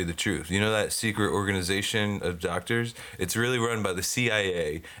to tell you the truth. You know that secret organization of doctors? It's really run by the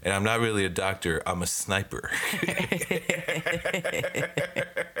CIA. And I'm not really a doctor. I'm a sniper.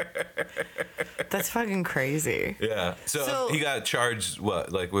 That's fucking crazy. Yeah. So he got charged,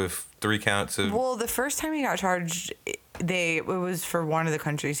 what, like with 3 counts of... Well, the first time he got charged, it was for one of the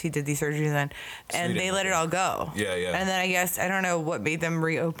countries he did these surgeries in, and they let it all go. Yeah. And then I guess, I don't know what made them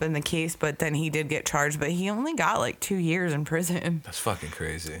reopen the case, but then he did get charged, but he only got like 2 years in prison. That's fucking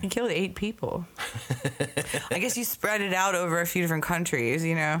crazy. He killed 8 people. I guess you spread it out over a few different countries,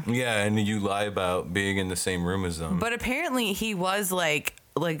 you know? Yeah, and you lie about being in the same room as them. But apparently he was like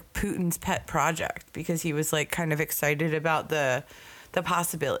Putin's pet project because he was like kind of excited about the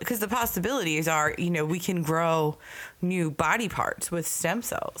possibility, because the possibilities are, you know, we can grow new body parts with stem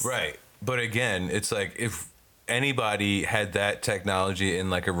cells. Right. But again, it's like if anybody had that technology in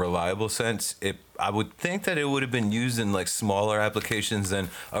like a reliable sense, I would think that it would have been used in like smaller applications than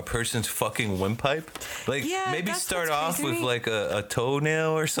a person's fucking windpipe. Like maybe start off with like a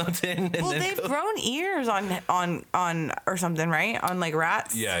toenail or something. Well, they've grown ears on or something, right? On like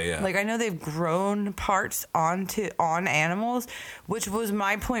rats. Yeah. Like I know they've grown parts on animals, which was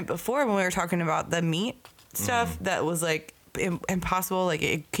my point before when we were talking about the meat stuff that was like impossible, like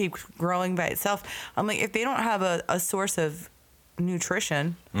it keeps growing by itself. I'm like, if they don't have a source of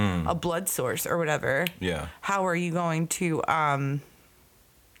nutrition, a blood source or whatever, how are you going to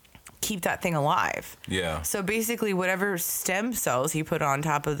keep that thing alive? So basically whatever stem cells he put on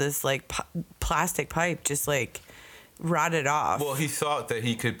top of this like plastic pipe just like rotted off. Well, he thought that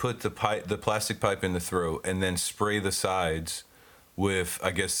he could put the plastic pipe in the throat and then spray the sides with,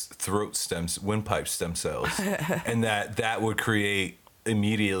 I guess, windpipe stem cells, and that would create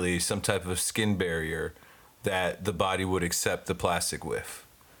immediately some type of skin barrier that the body would accept the plastic with,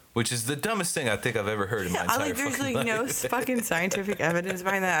 which is the dumbest thing I think I've ever heard in my entire there's fucking like no life. fucking scientific evidence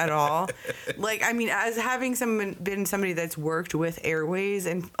behind that at all. Like, I mean, as having been somebody that's worked with airways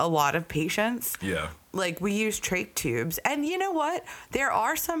and a lot of patients, like we use trach tubes, and you know what? There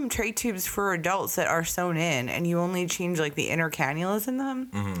are some trach tubes for adults that are sewn in, and you only change like the inner cannulas in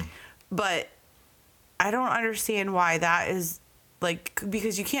them. But I don't understand why that is, like,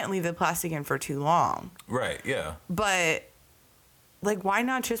 because you can't leave the plastic in for too long. Right. Yeah. But like, why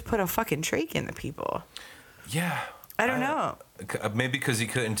not just put a fucking trach in the people? Yeah. I don't know. Maybe because he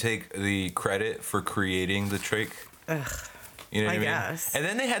couldn't take the credit for creating the trach. Ugh. You know what I mean? Guess. And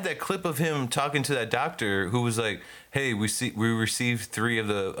then they had that clip of him talking to that doctor who was like, "Hey, we received 3 of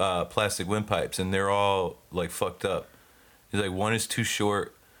the plastic windpipes, and they're all like fucked up." He's like, "One is too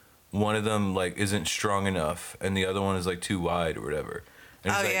short, one of them like isn't strong enough, and the other one is like too wide or whatever."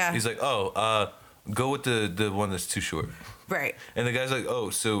 And he's like, go with the one that's too short." Right. And the guy's like, "Oh,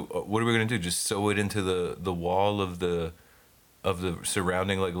 so what are we gonna do? Just sew it into the wall of the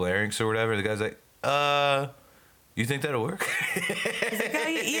surrounding like larynx or whatever?" The guy's like, "You think that'll work?" He's like, "Oh,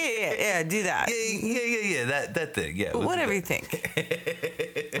 yeah, do that." Yeah, that thing, yeah. Whatever you think.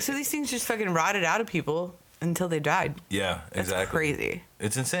 So these things just fucking rotted out of people until they died. Yeah, exactly. That's crazy.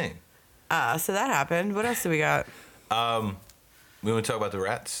 It's insane. So that happened. What else do we got? We want to talk about the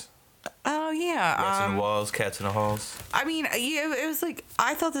rats. Oh yeah, Rats in the walls, cats in the halls. I mean, yeah, it was like,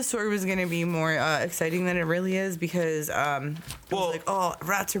 I thought the story was gonna be more exciting than it really is, because it was like, oh,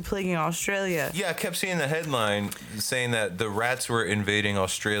 rats are plaguing Australia. Yeah, I kept seeing the headline saying that the rats were invading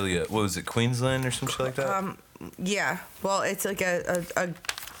Australia. What was it, Queensland or some shit like that? Yeah. Well, it's like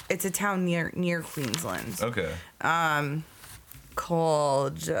it's a town near Queensland. Okay.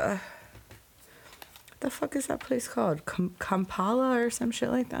 Called. The fuck is that place called? Kampala or some shit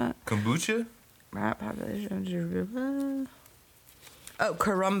like that? Kombucha? Rat population. Oh,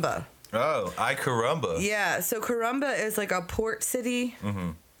 Karumba. Oh, Karumba. Yeah, so Karumba is like a port city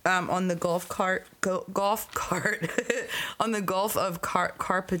on the golf cart on the Gulf of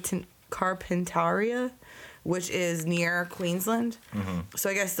Carpentaria, which is near Queensland. So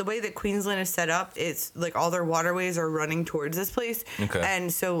I guess the way that Queensland is set up, it's like all their waterways are running towards this place. Okay.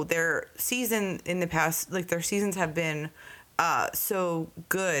 And so their season in the past, like their seasons have been so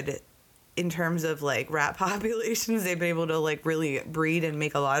good in terms of like rat populations. They've been able to like really breed and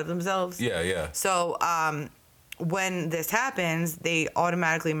make a lot of themselves. Yeah. So when this happens, they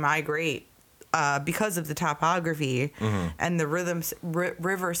automatically migrate because of the topography and the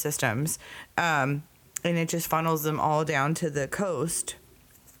river systems. and it just funnels them all down to the coast.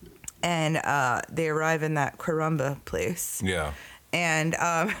 And they arrive in that Carumba place. Yeah. And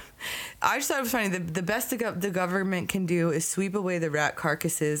I just thought it was funny. The best the government can do is sweep away the rat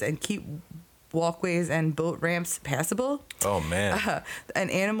carcasses and keep walkways and boat ramps passable. Oh, man. An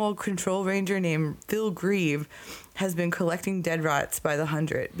animal control ranger named Phil Grieve has been collecting dead rats by the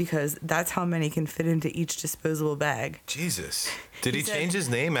 100 because that's how many can fit into each disposable bag. Jesus. Did he change his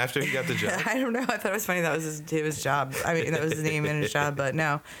name after he got the job? I don't know. I thought it was funny. That was his job. I mean, that was his name and his job. But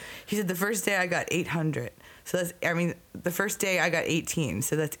no. He said the first day I got 800. So that's, I mean, the first day I got 18.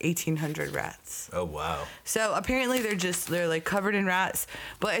 So that's 1,800 rats. Oh, wow. So apparently they're like covered in rats.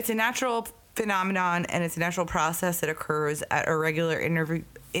 But it's a natural phenomenon and it's a natural process that occurs at irregular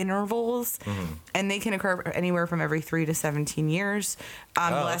intervals, and they can occur anywhere from every 3 to 17 years. The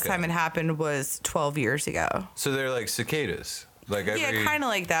last time it happened was 12 years ago. So they're like cicadas, like yeah, kind of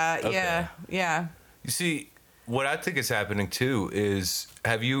like that. Okay. Yeah. You see, what I think is happening too is,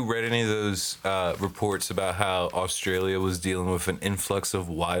 have you read any of those reports about how Australia was dealing with an influx of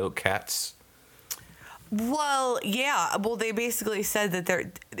wild cats? Well, yeah. Well, they basically said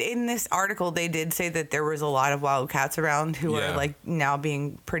that in this article, they did say that there was a lot of wild cats around who are like now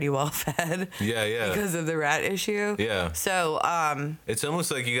being pretty well fed. Yeah. Because of the rat issue. Yeah. So, it's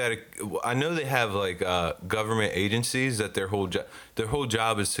almost like you got to. I know they have like government agencies that their whole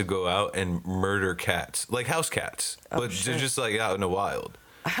job is to go out and murder cats, like house cats, but they're just like out in the wild.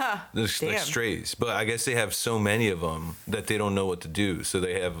 They're like strays, but I guess they have so many of them that they don't know what to do. So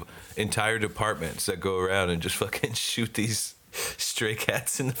they have entire departments that go around and just fucking shoot these stray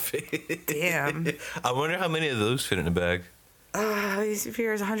cats in the face. Damn. I wonder how many of those fit in a bag. These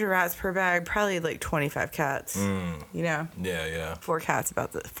figures 100 rats per bag, probably like 25 cats. You know. Yeah. 4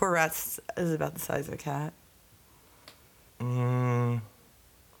 rats is about the size of a cat.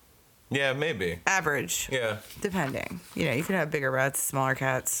 Yeah, maybe. Average. Yeah. Depending. You know, you could have bigger rats, smaller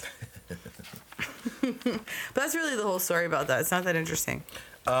cats. But that's really the whole story about that. It's not that interesting.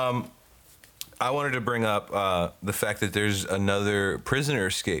 I wanted to bring up the fact that there's another prisoner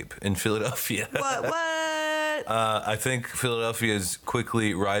escape in Philadelphia. What? I think Philadelphia is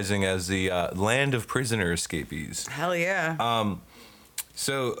quickly rising as the land of prisoner escapees. Hell yeah.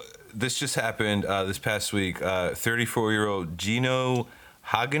 So this just happened this past week. 34-year-old Gino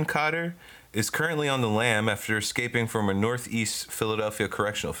Hagenkotter is currently on the lam after escaping from a northeast Philadelphia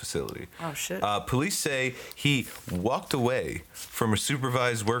correctional facility. Oh, shit. Police say he walked away from a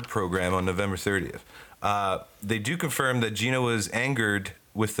supervised work program on November 30th. They do confirm that Gino was angered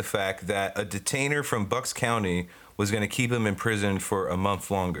with the fact that a detainer from Bucks County was going to keep him in prison for a month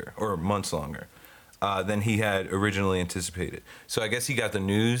longer, or months longer, than he had originally anticipated. So I guess he got the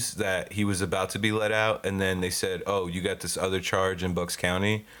news that he was about to be let out, and then they said, oh, you got this other charge in Bucks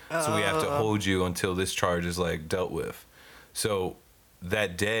County, so we have to hold you until this charge is like dealt with. So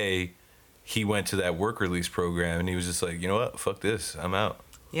that day, he went to that work release program, and he was just like, you know what, fuck this, I'm out.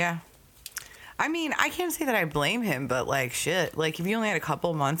 Yeah. I mean, I can't say that I blame him, but like shit, like if you only had a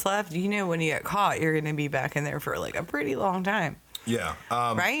couple months left, you know when you get caught, you're going to be back in there for like a pretty long time. Yeah.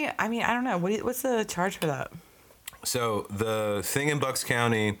 Right? I mean, I don't know. What's the charge for that? So the thing in Bucks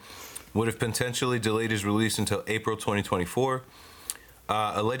County would have potentially delayed his release until April 2024.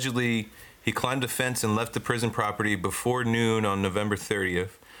 Allegedly, he climbed a fence and left the prison property before noon on November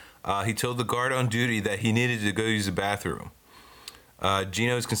 30th. He told the guard on duty that he needed to go use the bathroom.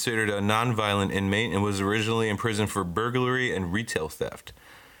 Gino is considered a nonviolent inmate and was originally in prison for burglary and retail theft.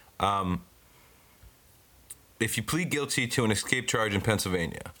 If you plead guilty to an escape charge in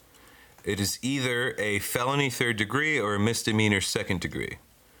Pennsylvania, it is either a felony 3rd degree or a misdemeanor 2nd degree.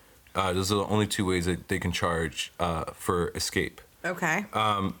 Those are the only 2 ways that they can charge for escape. Okay.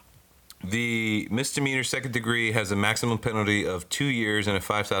 The misdemeanor 2nd degree has a maximum penalty of 2 years and a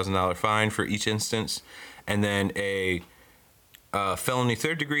 $5,000 fine for each instance. And then a felony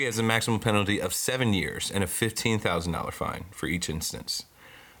 3rd degree has a maximum penalty of 7 years and a $15,000 fine for each instance.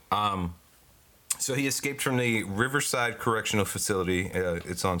 So he escaped from the Riverside Correctional Facility.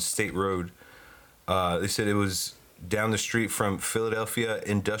 It's on State Road. They said it was down the street from Philadelphia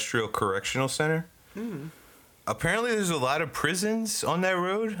Industrial Correctional Center. Apparently, there's a lot of prisons on that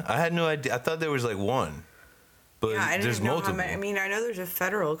road. I had no idea. I thought there was like one, but yeah, I didn't there's know multiple. I mean, I know there's a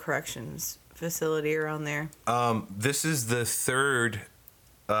federal corrections facility around there. This is the 3rd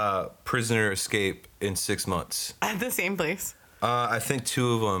prisoner escape in 6 months. At the same place. I think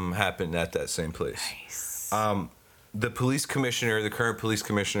 2 of them happened at that same place. Nice. The police commissioner, the current police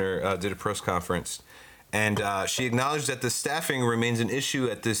commissioner, did a press conference, and she acknowledged that the staffing remains an issue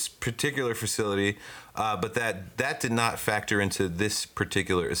at this particular facility, but that did not factor into this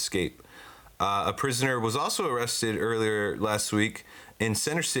particular escape. A prisoner was also arrested earlier last week in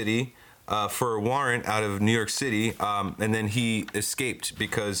Center City for a warrant out of New York City, and then he escaped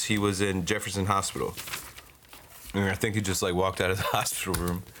because he was in Jefferson Hospital. And I think he just like walked out of the hospital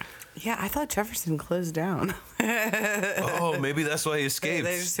room. Yeah, I thought Jefferson closed down. Oh, maybe that's why he escaped.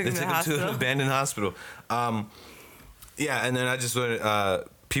 They just took They him to took him to an abandoned hospital. Yeah, and then I just wanted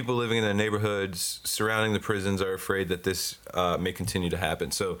people living in the neighborhoods surrounding the prisons are afraid that this may continue to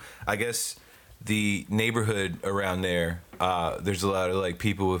happen. So I guess the neighborhood around there, there's a lot of like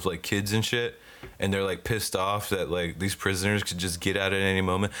people with like kids and shit, and they're like pissed off that like these prisoners could just get out at any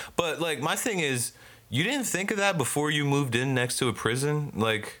moment. But like my thing is, you didn't think of that before you moved in next to a prison?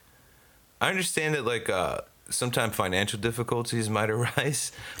 Like, I understand that like sometimes financial difficulties might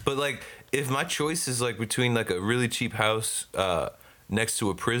arise, but like if my choice is like between like a really cheap house next to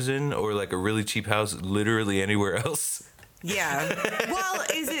a prison or like a really cheap house literally anywhere else. Yeah. Well,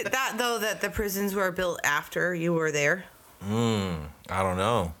 is it that though that the prisons were built after you were there? I don't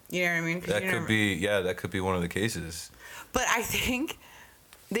know. You know what I mean? That could be, yeah, that could be one of the cases. But I think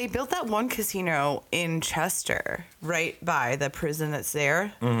they built that one casino in Chester, right by the prison that's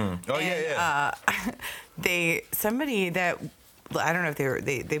there. Mm-hmm. Oh, and, yeah. Somebody that, I don't know if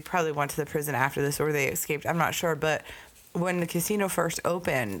they probably went to the prison after this or they escaped. I'm not sure. But when the casino first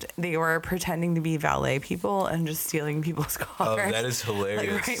opened, they were pretending to be valet people and just stealing people's cars. Oh, that is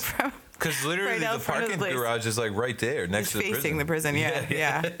hilarious. Like right from. Because literally right the parking garage is like right there next to the prison. Facing the prison, yeah.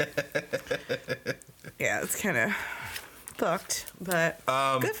 Yeah, it's kind of fucked, but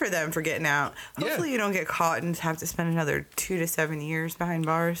good for them for getting out. Hopefully you don't get caught and have to spend another 2 to 7 years behind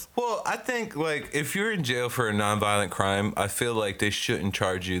bars. Well, I think like if you're in jail for a nonviolent crime, I feel like they shouldn't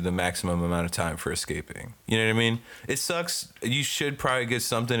charge you the maximum amount of time for escaping. You know what I mean? It sucks. You should probably get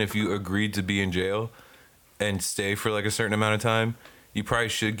something if you agreed to be in jail and stay for like a certain amount of time. You probably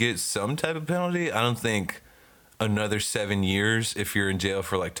should get some type of penalty. I don't think another 7 years if you're in jail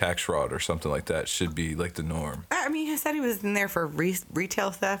for like tax fraud or something like that should be like the norm. I mean, he said he was in there for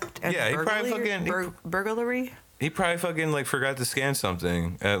retail theft and yeah, burglary. He probably fucking like forgot to scan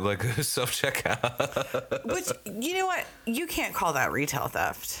something at like a self-checkout. Which, you know what? You can't call that retail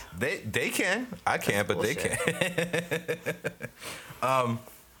theft. They can. I can't, but bullshit. They can.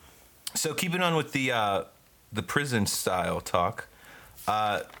 So keeping on with the prison style talk.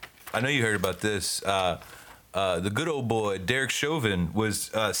 I know you heard about this. The good old boy, Derek Chauvin,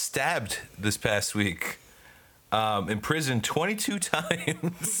 was stabbed this past week in prison 22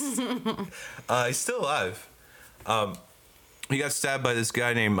 times. He's still alive. He got stabbed by this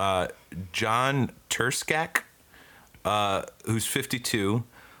guy named John Turskak, who's 52.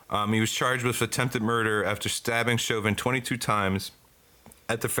 He was charged with attempted murder after stabbing Chauvin 22 times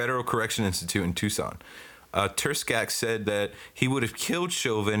at the Federal Correction Institute in Tucson. Turskak said that he would have killed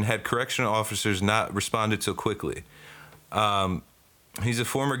Chauvin had correctional officers not responded so quickly. He's a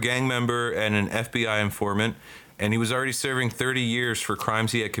former gang member and an FBI informant, and he was already serving 30 years for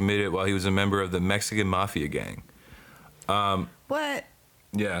crimes he had committed while he was a member of the Mexican Mafia gang. What?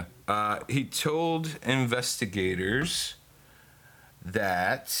 Yeah. He told investigators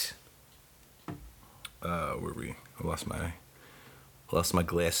that... where were we? I lost my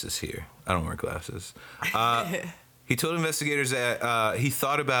glasses here. I don't wear glasses. He told investigators that he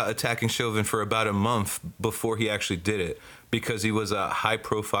thought about attacking Chauvin for about a month before he actually did it because he was a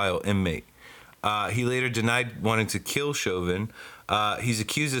high-profile inmate. He later denied wanting to kill Chauvin. He's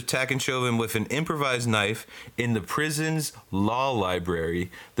accused of attacking Chauvin with an improvised knife in the prison's law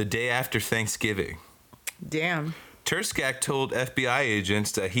library the day after Thanksgiving. Damn. Turskak told FBI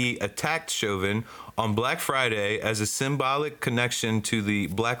agents that he attacked Chauvin on Black Friday as a symbolic connection to the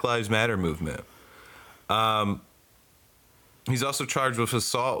Black Lives Matter movement. He's also charged with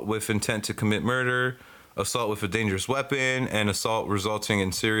assault with intent to commit murder, assault with a dangerous weapon, and assault resulting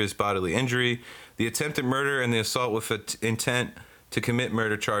in serious bodily injury. The attempted murder and the assault with intent to commit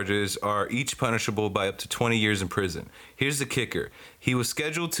murder charges are each punishable by up to 20 years in prison. Here's the kicker. He was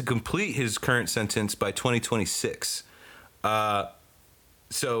scheduled to complete his current sentence by 2026.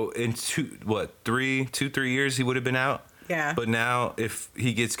 So in 3 years he would have been out? Yeah. But now if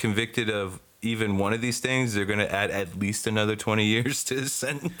he gets convicted of even one of these things, they're going to add at least another 20 years to his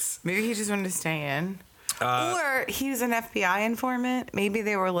sentence. Maybe he just wanted to stay in. Or he was an FBI informant. Maybe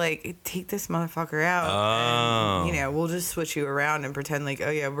they were like, take this motherfucker out. And, we'll just switch you around and pretend like, oh,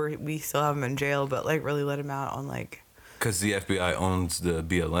 yeah, we still have him in jail, but, like, really let him out on, like... Because the FBI owns the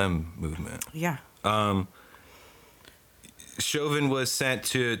BLM movement. Yeah. Chauvin was sent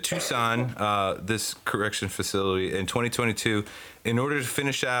to Tucson, this correction facility, in 2022 in order to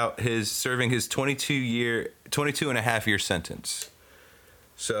finish out serving his 22 and a half year sentence.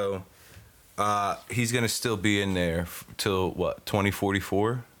 So... He's gonna still be in there till what,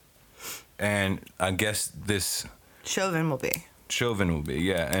 2044, and I guess this Chauvin will be. Chauvin will be,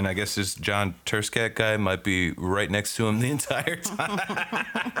 yeah, and I guess this John Turskat guy might be right next to him the entire time.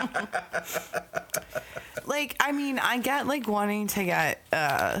 Like, I mean, I get like wanting to get,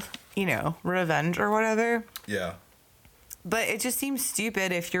 revenge or whatever. Yeah. But it just seems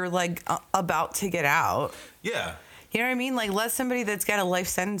stupid if you're like about to get out. Yeah. You know what I mean? Like, let somebody that's got a life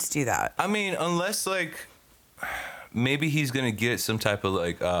sentence do that. I mean, unless like maybe he's gonna get some type of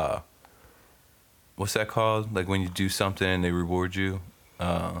like what's that called? Like when you do something and they reward you.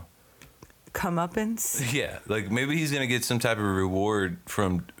 Comeuppance? Yeah, like maybe he's gonna get some type of reward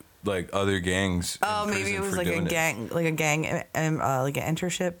from like other gangs. Oh, maybe it was like a gang, like an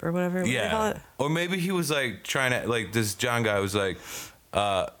internship or whatever. What do they call it? Or maybe he was like trying to, like this John guy was like,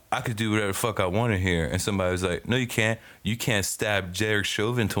 I could do whatever the fuck I want here, and somebody was like, no, you can't. You can't stab Derek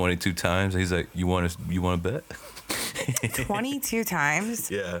Chauvin 22 times. And he's like, you want to bet? 22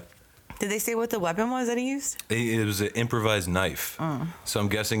 times? Yeah. Did they say what the weapon was that he used? It was an improvised knife. So I'm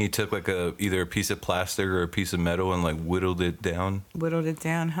guessing he took like either a piece of plastic or a piece of metal and like whittled it down. Whittled it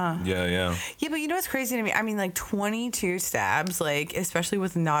down, huh? Yeah. Yeah, but you know what's crazy to me? I mean, like 22 stabs, like especially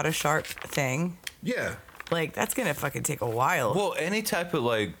with not a sharp thing. Yeah. Like that's gonna fucking take a while. Well, any type of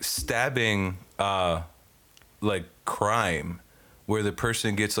like stabbing, like crime, where the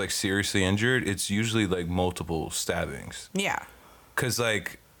person gets like seriously injured, it's usually like multiple stabbings. Yeah. Cause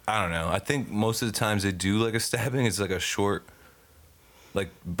like, I don't know. I think most of the times they do like a stabbing. It's like a short,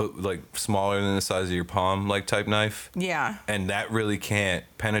 like smaller than the size of your palm, like type knife. Yeah. And that really can't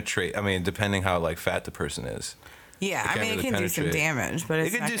penetrate. I mean, depending how like fat the person is. Yeah, I mean, it can do some damage, but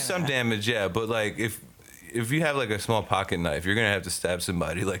it's it can do some damage. Yeah, but like if you have like a small pocket knife, you're gonna have to stab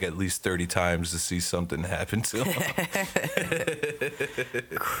somebody like at least 30 times to see something happen to them.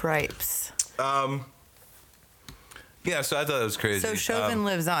 Cripes. Yeah, so I thought that was crazy. So Chauvin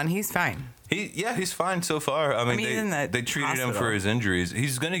lives on. He's fine. He's fine so far. I mean they treated him for his injuries.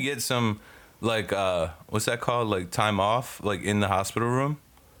 He's gonna get some like what's that called? Like time off, like in the hospital room.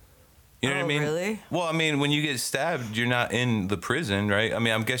 You know what I mean? Really? Well, I mean, when you get stabbed, you're not in the prison, right? I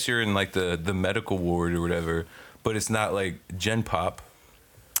mean, I guess you're in like the medical ward or whatever, but it's not like Gen Pop.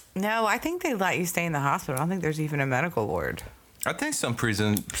 No, I think they let you stay in the hospital. I don't think there's even a medical ward. I think some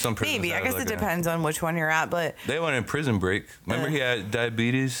prisons. Maybe. I guess it depends on which one you're at, but they went in Prison Break. Remember he had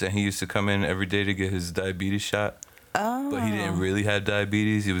diabetes and he used to come in every day to get his diabetes shot. Oh. But he didn't really have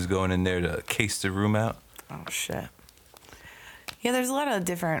diabetes. He was going in there to case the room out. Oh shit. Yeah, there's a lot of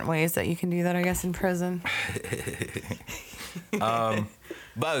different ways that you can do that, I guess, in prison.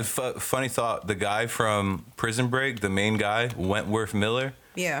 But funny thought, the guy from Prison Break, the main guy, Wentworth Miller.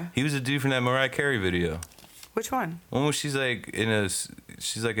 Yeah. He was a dude from that Mariah Carey video. Which one? One where she's like in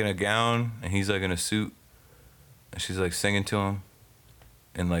a gown and he's like in a suit, and she's like singing to him,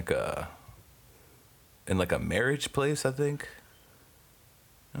 in like a marriage place, I think.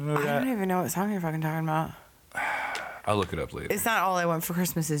 I don't even know what song you're fucking talking about. I'll look it up later. It's not All I Want for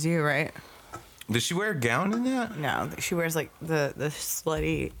Christmas Is You, right? Does she wear a gown in that? No, she wears like the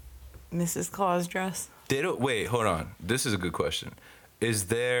slutty Mrs. Claus dress. Wait, hold on. This is a good question. Is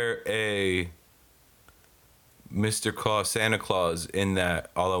there a Mr. Claus, Santa Claus in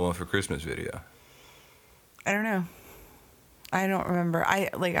that All I Want for Christmas video? I don't know. I don't remember. I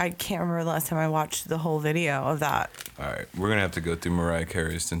can't remember the last time I watched the whole video of that. All right, we're gonna have to go through Mariah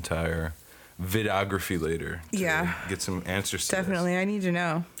Carey's entire vidography later. To get some answers to Definitely, I need to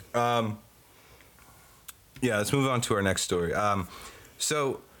know. Yeah, let's move on to our next story.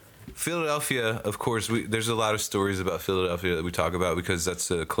 So Philadelphia, of course, there's a lot of stories about Philadelphia that we talk about because that's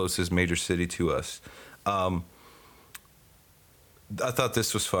the closest major city to us. I thought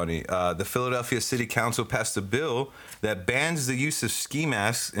this was funny. The Philadelphia City Council passed a bill that bans the use of ski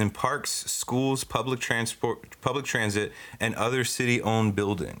masks in parks, schools, public transit, and other city-owned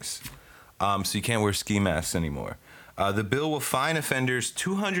buildings. So you can't wear ski masks anymore. The bill will fine offenders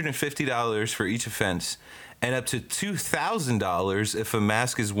 $250 for each offense and up to $2,000 if a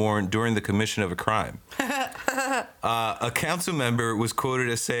mask is worn during the commission of a crime. A council member was quoted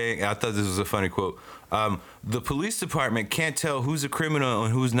as saying, I thought this was a funny quote, the police department can't tell who's a criminal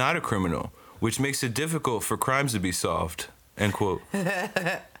and who's not a criminal, which makes it difficult for crimes to be solved, end quote.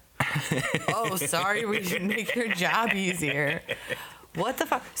 Oh, sorry, we should make your job easier. What the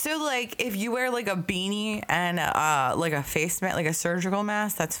fuck? So, like, if you wear, like, a beanie and, like, a face mask, like a surgical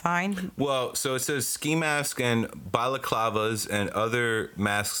mask, that's fine? Well, so it says ski mask and balaclavas and other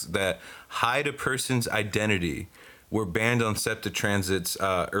masks that hide a person's identity were banned on SEPTA transits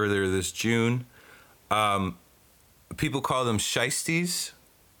earlier this June. People call them shiesties,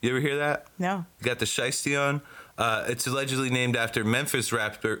 You ever hear that? No. You got the Shiesty on. It's allegedly named after Memphis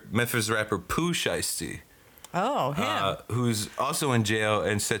rapper Pooh Shiesty. Oh, him. Who's also in jail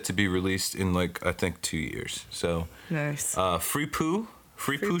and set to be released in like I think 2 years. So nice. Free Pooh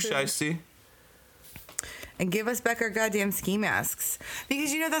Shiesty. And give us back our goddamn ski masks.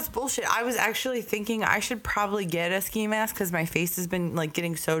 Because, that's bullshit. I was actually thinking I should probably get a ski mask because my face has been, like,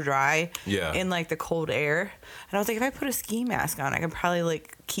 getting so dry in, like, the cold air. And I was like, if I put a ski mask on, I can probably,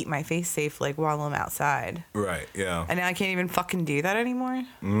 like, keep my face safe, like, while I'm outside. Right, yeah. And now I can't even fucking do that anymore?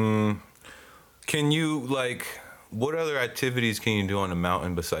 Can you, like, what other activities can you do on a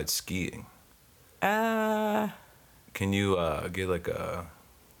mountain besides skiing? Can you get, like, a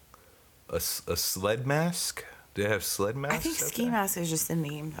sled mask? Do they have sled masks? I think ski mask is just a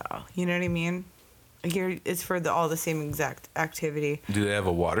name, though. You know what I mean? Like it's for all the same exact activity. Do they have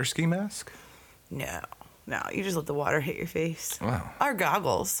a water ski mask? No. You just let the water hit your face. Wow. Or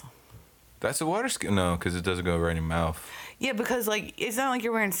goggles. That's a water ski? No, because it doesn't go right in your mouth. Yeah, because, like, it's not like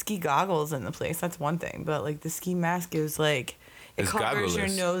you're wearing ski goggles in the place. That's one thing. But, like, the ski mask is, like, it covers your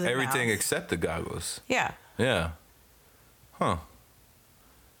nose and everything mouth. except the goggles. Yeah. Yeah. Huh.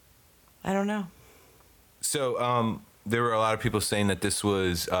 I don't know. So there were a lot of people saying that this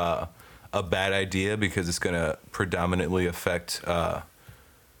was a bad idea because it's going to predominantly affect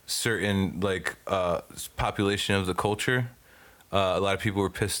certain like population of the culture. A lot of people were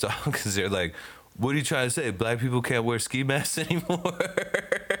pissed off because they're like, "What are you trying to say? Black people can't wear ski masks anymore?"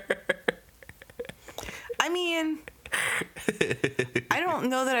 I mean, I don't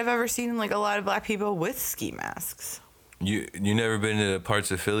know that I've ever seen like a lot of black people with ski masks. You never been to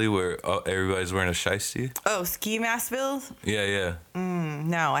parts of Philly where everybody's wearing a shiesty? Oh, ski maskville? Yeah.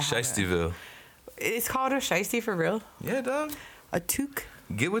 No, I haven't. Shiestyville. It's called a shiesty for real? Yeah, dog. A toque?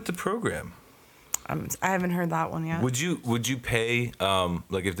 Get with the program. I haven't heard that one yet. Would you pay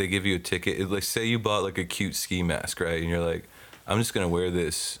like if they give you a ticket? Like say you bought like a cute ski mask, right? And you're like, I'm just gonna wear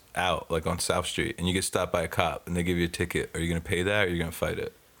this out like on South Street, and you get stopped by a cop and they give you a ticket. Are you gonna pay that or are you gonna fight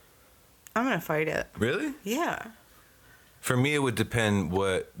it? I'm gonna fight it. Really? Yeah. For me, it would depend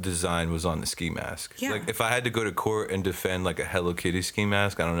what design was on the ski mask. Yeah. Like, if I had to go to court and defend, like, a Hello Kitty ski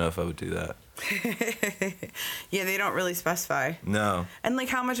mask, I don't know if I would do that. Yeah, they don't really specify. No. And, like,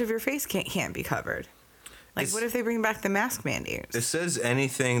 how much of your face can't be covered? Like, what if they bring back the mask mandates? It says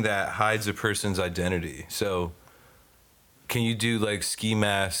anything that hides a person's identity. So, can you do, like, ski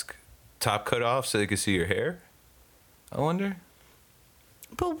mask top cut off so they can see your hair? I wonder.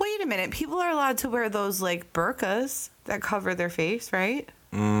 But wait a minute. People are allowed to wear those, like, burqas that cover their face, right?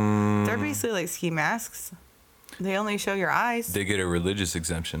 They're basically like ski masks. They only show your eyes. They get a religious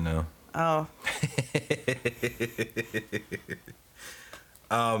exemption now. Oh.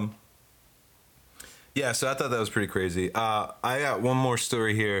 Yeah, so I thought that was pretty crazy. I got one more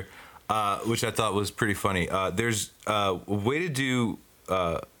story here, which I thought was pretty funny. There's a way to do...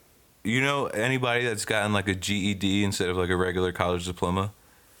 anybody that's gotten like a GED instead of like a regular college diploma?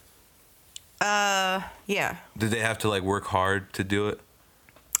 Yeah. Did they have to like work hard to do it?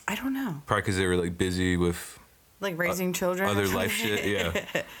 I don't know. Probably because they were like busy with like raising children, other life shit.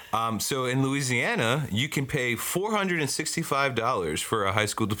 Yeah. So in Louisiana, you can pay $465 for a high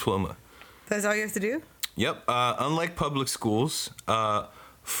school diploma. That's all you have to do? Yep. Unlike public schools,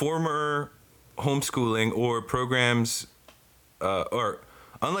 former homeschooling or programs,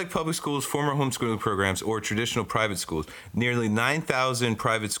 Unlike public schools, former homeschooling programs, or traditional private schools, nearly 9,000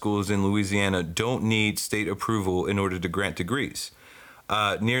 private schools in Louisiana don't need state approval in order to grant degrees.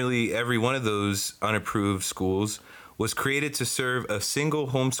 Nearly every one of those unapproved schools was created to serve a single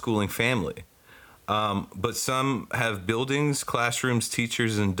homeschooling family. But some have buildings, classrooms,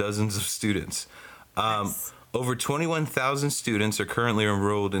 teachers, and dozens of students. Nice. Over 21,000 students are currently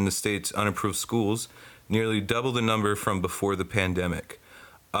enrolled in the state's unapproved schools, nearly double the number from before the pandemic.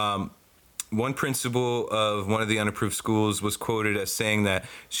 One principal of one of the unapproved schools was quoted as saying that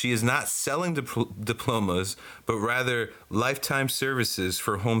she is not selling diplomas, but rather lifetime services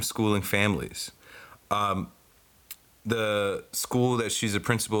for homeschooling families. The school that she's a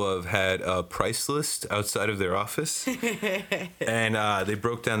principal of had a price list outside of their office, and they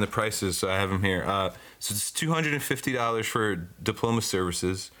broke down the prices, so I have them here. So it's $250 for diploma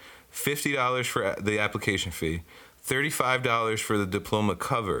services, $50 for the application fee, $35 for the diploma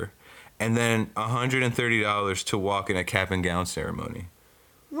cover, and then $130 to walk in a cap and gown ceremony.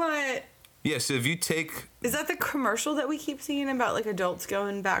 What? Yeah, so if you take... Is that the commercial that we keep seeing about, like, adults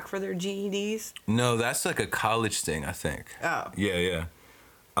going back for their GEDs? No, that's like a college thing, I think. Oh. Yeah.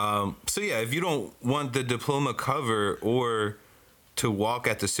 So, yeah, if you don't want the diploma cover or to walk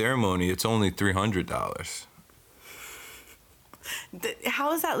at the ceremony, it's only $300.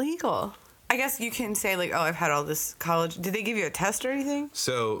 How is that legal? I guess you can say like, oh, I've had all this college. Did they give you a test or anything?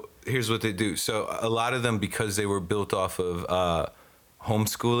 So here's what they do. So a lot of them, because they were built off of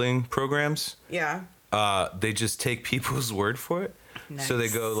homeschooling programs, Yeah. they just take people's word for it. Nice. So they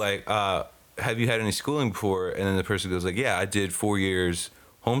go like, have you had any schooling before? And then the person goes like, yeah, I did 4 years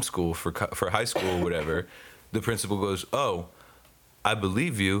homeschool for high school or whatever. The principal goes, oh, I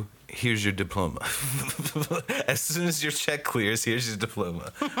believe you. Here's your diploma. As soon as your check clears, here's your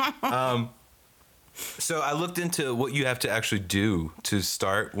diploma. So I looked into what you have to actually do to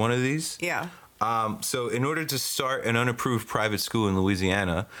start one of these. Yeah. So in order to start an unapproved private school in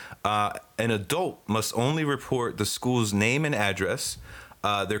Louisiana, an adult must only report the school's name and address,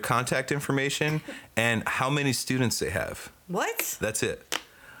 their contact information, and how many students they have. What? That's it.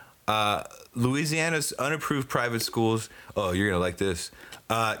 Louisiana's unapproved private schools, oh, you're going to like this,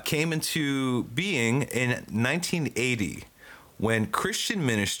 came into being in 1980 when Christian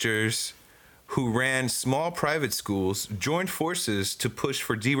ministers who ran small private schools joined forces to push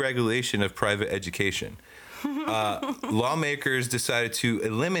for deregulation of private education. Lawmakers decided to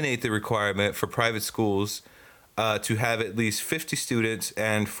eliminate the requirement for private schools to have at least 50 students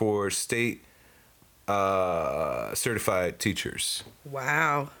and for state certified teachers.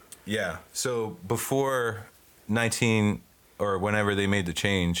 Wow. Yeah. So before 19 or whenever they made the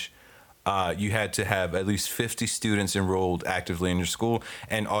change, you had to have at least 50 students enrolled actively in your school,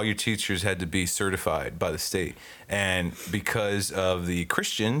 and all your teachers had to be certified by the state. And because of the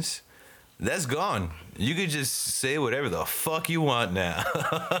Christians, that's gone. You could just say whatever the fuck you want now.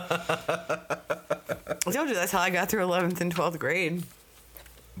 I told you that's how I got through 11th and 12th grade.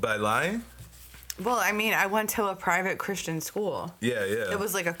 By lying? Well, I mean, I went to a private Christian school. Yeah, yeah. It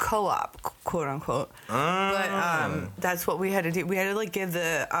was like a co-op, quote unquote. But that's what we had to do. We had to like give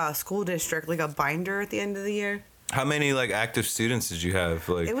the school district like a binder at the end of the year. How many like active students did you have?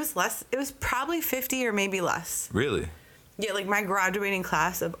 Like It was less. It was probably 50 or maybe less. Really? Yeah, like my graduating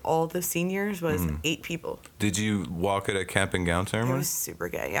class of all the seniors was 8 people. Did you walk at a cap and gown It ceremony? was super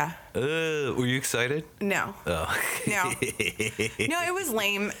gay, yeah. Were you excited? No. Oh. No. No, it was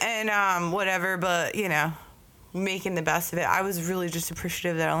lame and whatever, but you know, making the best of it. I was really just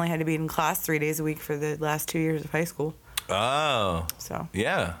appreciative that I only had to be in class 3 days a week for the last 2 years of high school. Oh. So.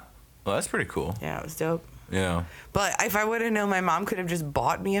 Yeah. Well, that's pretty cool. Yeah, it was dope. Yeah. But if I would have known, my mom could have just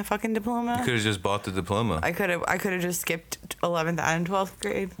bought me a fucking diploma. You could have just bought the diploma. I could have just skipped 11th and 12th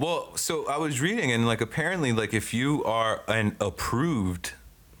grade. Well, so I was reading, and like apparently, like if you are an approved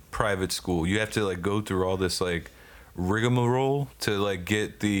private school, you have to like go through all this like rigmarole to like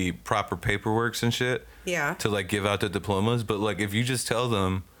get the proper paperworks and shit. Yeah. To like give out the diplomas, but like if you just tell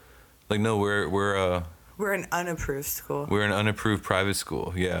them, like no, We're an unapproved school. we're an unapproved private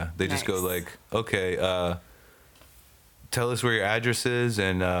school. Yeah, they just go Nice. like, okay, tell us where your address is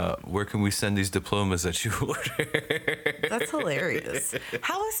and where can we send these diplomas that you order. That's hilarious.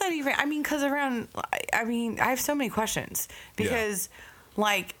 How is that even? I mean, I have so many questions because,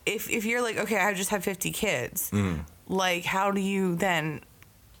 like, if you're like, okay, I just have 50 kids, like, how do you then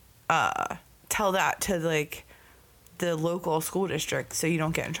tell that to like the local school district so you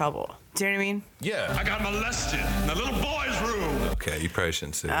don't get in trouble? Do you know what I mean? Yeah. I got molested in the little boy's room. Okay, you probably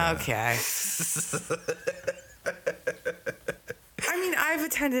shouldn't say that. Okay. I mean, I've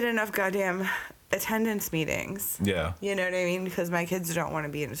attended enough goddamn attendance meetings. Yeah. You know what I mean? Because my kids don't want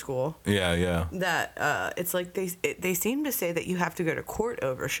to be in school. Yeah, yeah. That it's like they seem to say that you have to go to court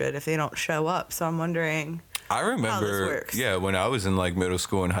over shit if they don't show up. So I'm wondering. I remember, how this works. yeah, when I was in like middle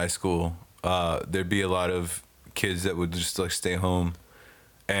school and high school, there'd be a lot of kids that would just like stay home,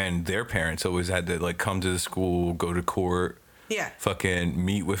 and their parents always had to like come to the school, go to court, Yeah. fucking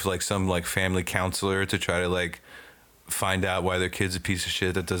meet with like some like family counselor to try to like find out why their kid's a piece of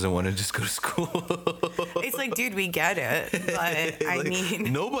shit that doesn't want to just go to school. It's like, dude, we get it, but I Like,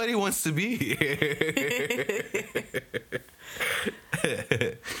 mean, nobody wants to be here.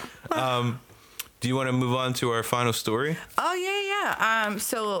 Do you want to move on to our final story? oh yeah.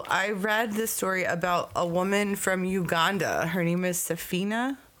 So I read this story about a woman from Uganda. Her name is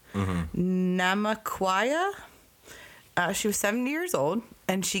Safina Namakwaya. She was 70 years old,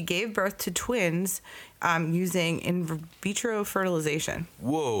 and she gave birth to twins using in vitro fertilization.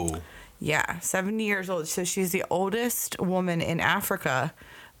 Whoa. Yeah, 70 years old. So she's the oldest woman in Africa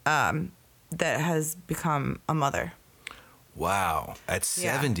that has become a mother. Wow. At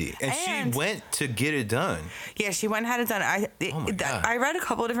 70. And And- she went to get it done. Yeah, she went and had it done. God. I read a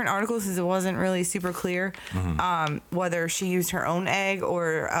couple of different articles because it wasn't really super clear whether she used her own egg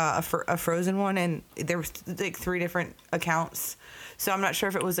or a frozen one, and there was like 3 different accounts. So I'm not sure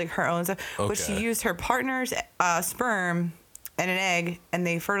if it was like her own stuff, but she Okay. used her partner's sperm and an egg, and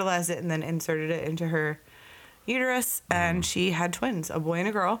they fertilized it and then inserted it into her uterus, and she had twins, a boy and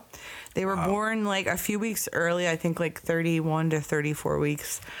a girl. They were born like a few weeks early, I think like 31 to 34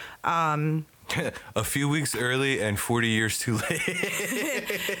 weeks. A few weeks early and 40 years too late.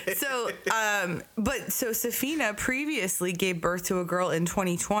 So Safina previously gave birth to a girl in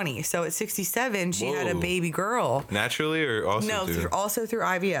 2020. So at 67, she had a baby girl. Naturally, or also also through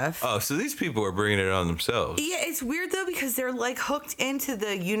IVF. Oh, so these people are bringing it on themselves. Yeah, it's weird though because they're like hooked into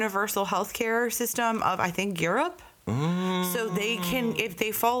the universal healthcare system of, I think, Europe. So they can, if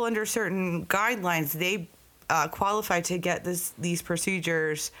they fall under certain guidelines, they qualify to get these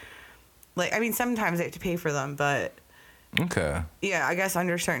procedures. Like, I mean, sometimes they have to pay for them, but okay. Yeah, I guess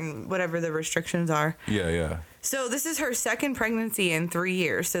under certain, whatever the restrictions are. Yeah. So this is her second pregnancy in 3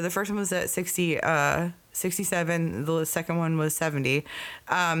 years. So the first one was at 67. The second one was 70.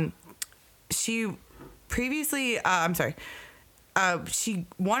 She previously, she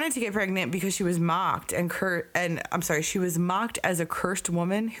wanted to get pregnant because she was mocked she was mocked as a cursed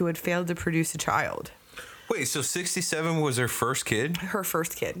woman who had failed to produce a child. Wait, so 67 was her first kid? Her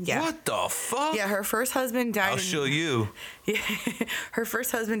first kid, yeah. What the fuck? Yeah, her first husband died. I'll show you. Yeah, her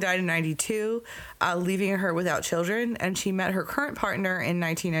first husband died in 92, leaving her without children, and she met her current partner in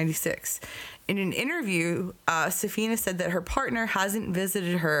 1996. In an interview, Safina said that her partner hasn't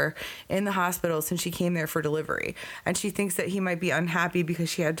visited her in the hospital since she came there for delivery. And she thinks that he might be unhappy because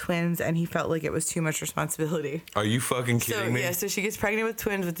she had twins and he felt like it was too much responsibility. Are you fucking kidding me? Yeah, so she gets pregnant with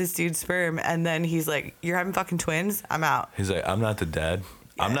twins with this dude's sperm. And then he's like, you're having fucking twins? I'm out. He's like, I'm not the dad.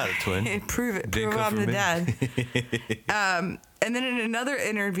 I'm not a twin. Prove it. Prove I'm the dad. And then in another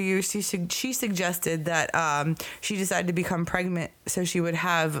interview, she suggested that she decided to become pregnant so she would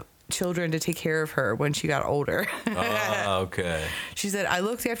have children to take care of her when she got older. Oh, okay. She said, I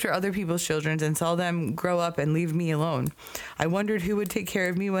looked after other people's children and saw them grow up and leave me alone. I wondered who would take care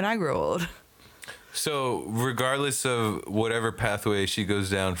of me when I grow old. So regardless of whatever pathway she goes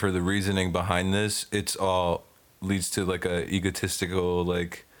down for the reasoning behind this, it's all leads to like a egotistical,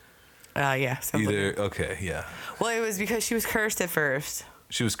 like yeah. Either okay, yeah. Well, it was because she was cursed at first.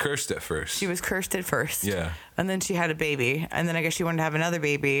 She was cursed at first. Yeah. And then she had a baby. And then I guess she wanted to have another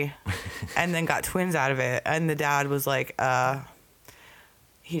baby. And then got twins out of it. And the dad was like,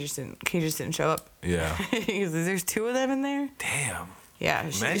 he just didn't show up. Yeah. He goes, there's two of them in there? Damn. Yeah.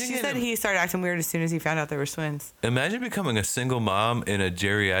 She said he started acting weird as soon as he found out there were twins. Imagine becoming a single mom in a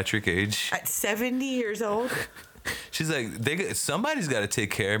geriatric age. At 70 years old? She's like, somebody's got to take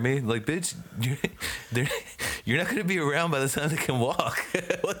care of me. Like, bitch, you're not going to be around by the time they can walk.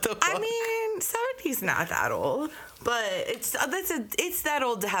 What the fuck? I mean, 70's not that old, but it's that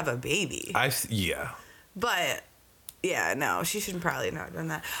old to have a baby. Yeah. But yeah, no, she should probably not have done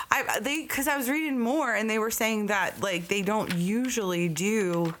that. Because I was reading more, and they were saying that like they don't usually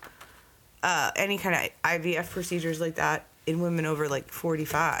do any kind of IVF procedures like that in women over like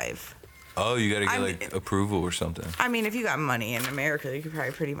 45. Oh, you got to get like approval or something. I mean, if you got money in America, you could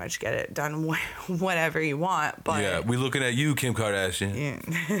probably pretty much get it done whenever you want. But yeah, we looking at you, Kim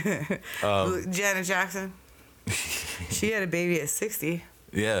Kardashian. Yeah. Janet Jackson. She had a baby at 60.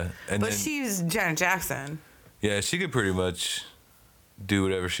 Yeah, but she's Janet Jackson. Yeah, she could pretty much do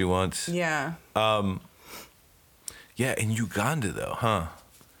whatever she wants. Yeah. Yeah, in Uganda though, huh?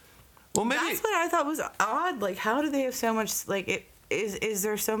 Well, maybe that's what I thought was odd. Like, how do they have so much? Like, it. Is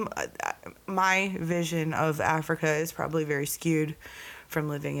there some... my vision of Africa is probably very skewed from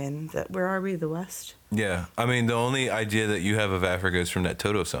living in... where are we? The West? Yeah. I mean, the only idea that you have of Africa is from that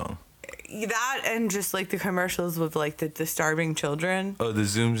Toto song. That and just, like, the commercials with, like, the starving children. Oh, the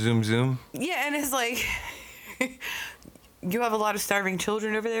zoom, zoom, zoom? Yeah, and it's like... you have a lot of starving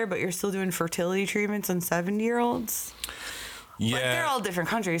children over there, but you're still doing fertility treatments on 70-year-olds? Yeah. Like, they're all different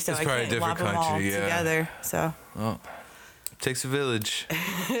countries, so I can't lump them all together. So... Well... Takes a village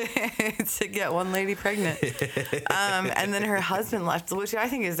to get one lady pregnant. And then her husband left, which I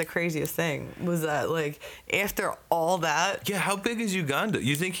think is the craziest thing, was that like after all that. Yeah, how big is Uganda?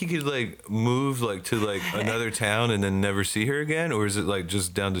 You think he could like move like to like another town and then never see her again, or is it like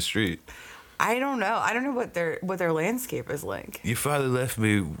just down the street? I don't know. I don't know what their landscape is like. Your father left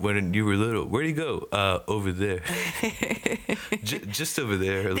me when you were little. Where'd he go? Over there. Just over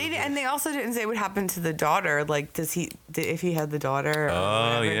there. They also didn't say what happened to the daughter. Like, if he had the daughter? Or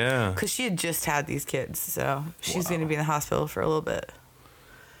whatever. Yeah. Because she had just had these kids, so she's going to be in the hospital for a little bit.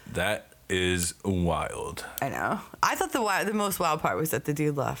 That is wild. I know. I thought the most wild part was that the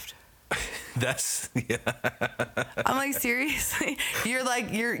dude left. That's yeah. I'm like, seriously? You're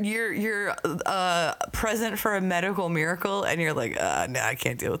like you're present for a medical miracle and you're like, no, I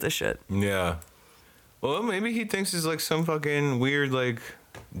can't deal with this shit. Yeah. Well, maybe he thinks it's like some fucking weird like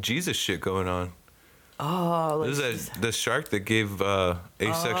Jesus shit going on. Oh, like This is the shark that gave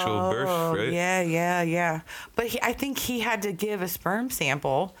asexual birth, right? Yeah. But I think he had to give a sperm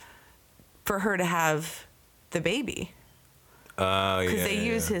sample for her to have the baby. Because they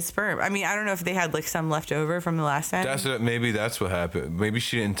used his sperm. I mean, I don't know if they had like some left over from the last time. Maybe that's what happened. Maybe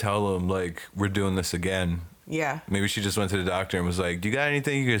she didn't tell him like we're doing this again. Yeah. Maybe she just went to the doctor and was like, "Do you got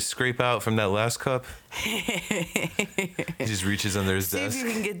anything you can scrape out from that last cup?" He just reaches under his desk. See if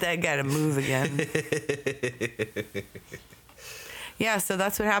you can get that guy to move again. Yeah, so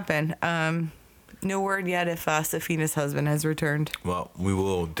that's what happened. No word yet if Safina's husband has returned. Well, we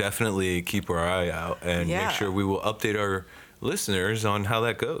will definitely keep our eye out and make sure we will update our listeners on how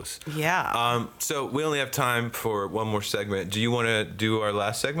that goes. Yeah. So we only have time for one more segment. Do you want to do our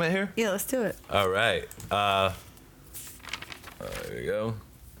last segment here? Yeah, let's do it. All right. There we go.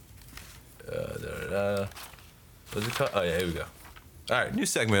 What's it called? Oh, yeah, here we go. All right, new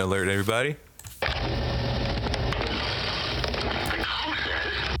segment alert, everybody.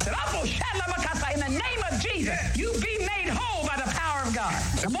 In the name of Jesus, you be made whole by the power of God.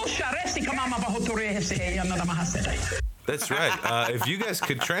 That's right. If you guys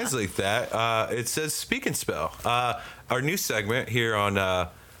could translate that, it says speak and spell. Our new segment here on an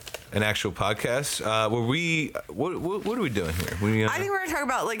actual podcast where what are we doing here? I think we're going to talk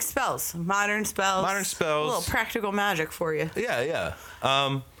about like spells, modern spells. A little practical magic for you. Yeah.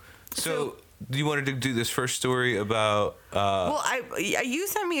 So do you want to do this first story about... Well, you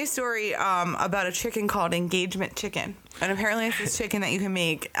sent me a story about a chicken called engagement chicken. And apparently it's this chicken that you can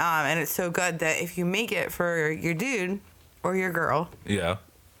make, and it's so good that if you make it for your dude or your girl... Yeah.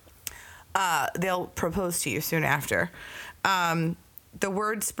 They'll propose to you soon after. The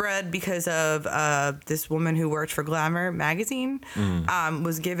word spread because of this woman who worked for Glamour magazine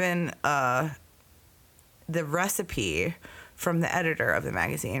was given the recipe from the editor of the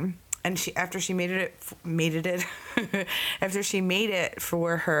magazine. And after she made it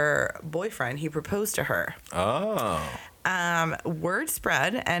for her boyfriend, he proposed to her. Oh. Word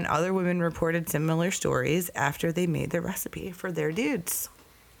spread, and other women reported similar stories after they made the recipe for their dudes.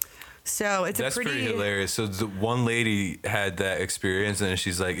 So that's pretty hilarious. So the one lady had that experience, and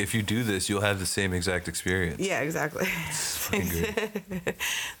she's like, "If you do this, you'll have the same exact experience." Yeah, exactly.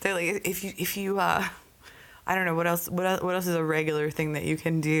 They're like, if you I don't know what else is a regular thing that you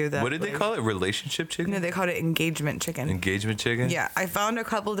can do. That what did they call it? Relationship chicken? No, they called it engagement chicken. Engagement chicken? Yeah, I found a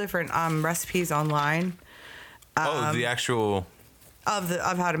couple different recipes online. The actual of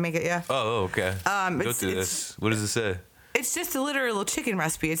how to make it. Yeah. Oh, okay. Go through this. What does it say? It's just a literal chicken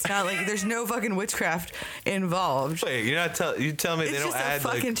recipe. It's not like there's no fucking witchcraft involved. Wait, you tell me they don't add it's just a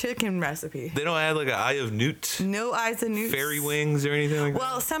fucking chicken recipe. They don't add like an eye of newt. No eyes of newt. Fairy wings or anything like that.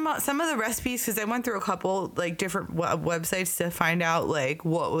 Well, some of the recipes, because I went through a couple like different websites to find out like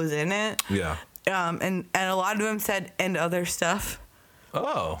what was in it. Yeah. And a lot of them said and other stuff.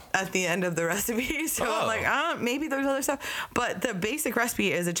 Oh. At the end of the recipe, so I'm like, maybe there's other stuff, but the basic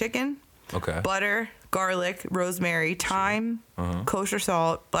recipe is a chicken. Okay. Butter, garlic, rosemary, thyme, kosher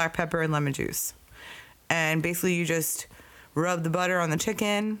salt, black pepper, and lemon juice. And basically, you just rub the butter on the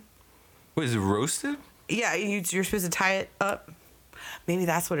chicken. Wait, is it roasted? Yeah, you're supposed to tie it up. Maybe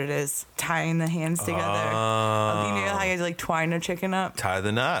that's what it is. Tying the hands together. You know how you like twine a chicken up? Tie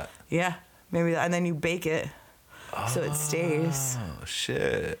the knot. Yeah, maybe, and then you bake it so it stays. Oh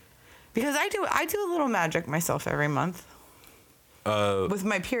shit! Because I do a little magic myself every month. With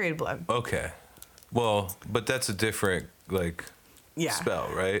my period blood. Okay. Well, but that's a different spell,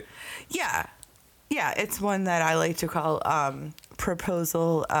 right? Yeah. Yeah, it's one that I like to call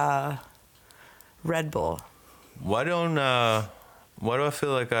proposal Red Bull. Why do I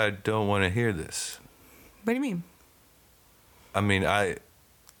feel like I don't want to hear this? What do you mean? I mean, I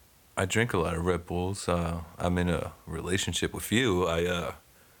drink a lot of Red Bulls. I'm in a relationship with you.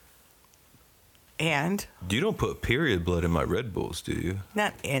 And? You don't put period blood in my Red Bulls, do you?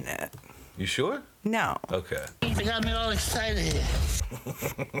 Not in it. You sure? No. Okay. You got me all excited.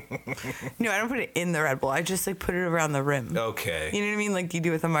 No, I don't put it in the Red Bull. I just put it around the rim. Okay. You know what I mean? Like you do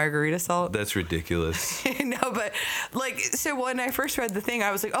with a margarita salt. That's ridiculous. No, but so when I first read the thing,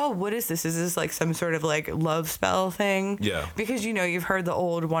 I was like, oh, what is this? Is this some sort of love spell thing? Yeah. Because you've heard the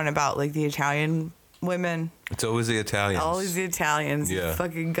old one about the Italian women. It's always the Italians. Always the Italians. Yeah.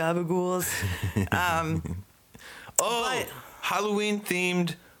 Fucking gabagools. Halloween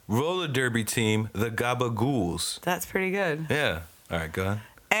themed roller derby team, the Gabagools. That's pretty good. Yeah. All right, go on.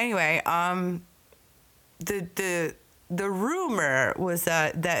 Anyway, the rumor was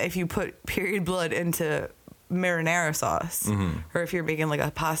that if you put period blood into marinara sauce, or if you're making like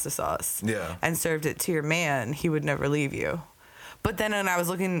a pasta sauce, and served it to your man, he would never leave you. But then when I was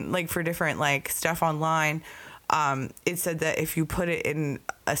looking like for different like stuff online, it said that if you put it in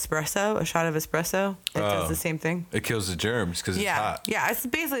espresso, a shot of espresso, it does the same thing. It kills the germs because it's hot. Yeah, it's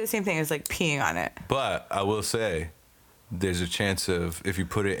basically the same thing as like peeing on it. But I will say, there's a chance of if you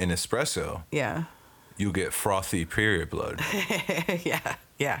put it in espresso, you'll get frothy period blood.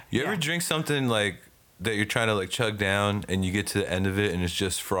 You ever drink something like that you're trying to like chug down and you get to the end of it and it's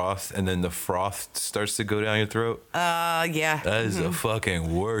just froth and then the froth starts to go down your throat? Yeah. That is the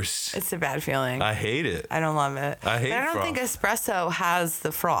fucking worst. It's a bad feeling. I hate it. I don't love it. I hate but I don't froth. think espresso has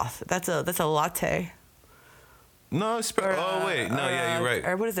the froth. That's a latte. No, oh wait, no, yeah, you're right.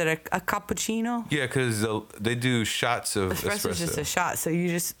 Or what is it? A cappuccino? Yeah, because they do shots of espresso. Espresso's just a shot, so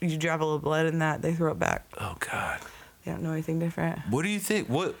you drop a little blood in that, they throw it back. Oh God. They don't know anything different. What do you think?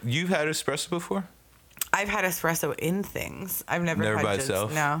 What you've had espresso before? I've had espresso in things. I've never had by just,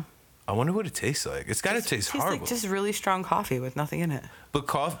 itself. No. I wonder what it tastes like. It's got to taste horrible. Like just really strong coffee with nothing in it. But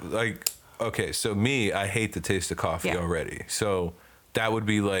coffee, like, okay, so me, I hate the taste of coffee already. So that would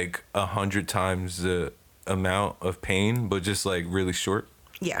be like 100 times the amount of pain, but just like really short.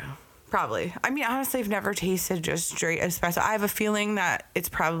 Yeah, probably. I mean, honestly, I've never tasted just straight espresso. I have a feeling that it's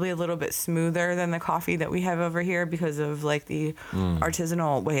probably a little bit smoother than the coffee that we have over here because of like the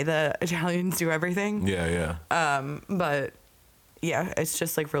artisanal way the Italians do everything. Yeah. But yeah, it's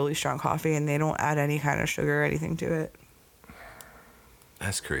just like really strong coffee and they don't add any kind of sugar or anything to it.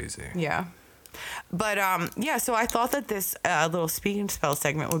 That's crazy. Yeah. But yeah, so I thought that this little speaking spell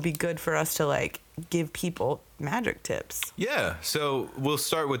segment would be good for us to like give people magic tips. Yeah, so we'll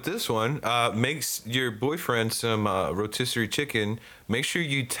start with this one. Makes your boyfriend some rotisserie chicken. Make sure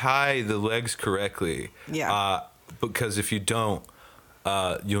you tie the legs correctly. Yeah. Because if you don't,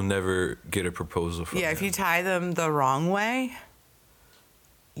 you'll never get a proposal from him. If you tie them the wrong way,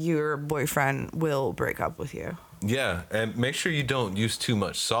 your boyfriend will break up with you. Yeah, and make sure you don't use too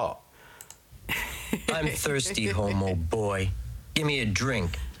much salt. I'm thirsty, homo boy. Give me a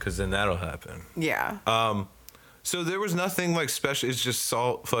drink. Because then that'll happen. Yeah. So there was nothing like special. It's just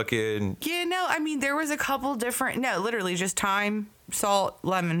salt, fucking. Yeah, no, I mean, there was a couple different. No, literally just thyme, salt,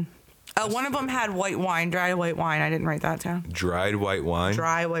 lemon. One of them had white wine, dry white wine. I didn't write that down. Dried white wine?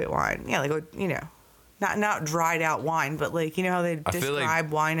 Dry white wine. Yeah, like, you know, not dried out wine, but like, you know how they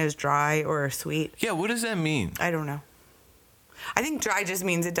describe wine as dry or sweet? Yeah, what does that mean? I don't know. I think dry just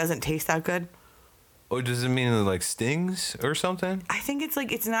means it doesn't taste that good. Or does it mean it like stings or something? I think it's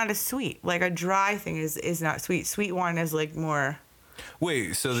like it's not as sweet. Like a dry thing is not sweet. Sweet wine is like more.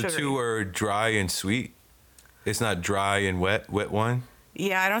 Wait, so the sugary. two are dry and sweet? It's not dry and wet wine?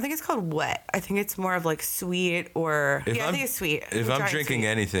 Yeah, I don't think it's called wet. I think it's more of like sweet or. I think it's sweet. If I'm drinking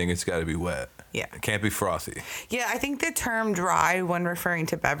anything, it's got to be wet. Yeah. It can't be frothy. Yeah, I think the term dry when referring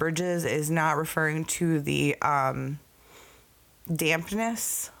to beverages is not referring to the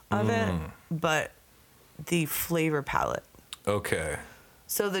dampness of it, but the flavor palette. Okay.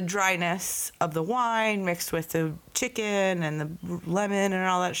 So the dryness of the wine mixed with the chicken and the lemon and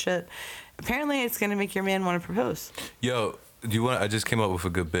all that shit. Apparently, it's gonna make your man want to propose. Yo, do you want? I just came up with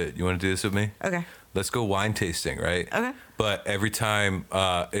a good bit. You want to do this with me? Okay. Let's go wine tasting, right? Okay. But every time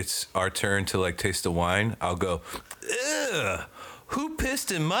it's our turn to like taste the wine, I'll go, ugh, who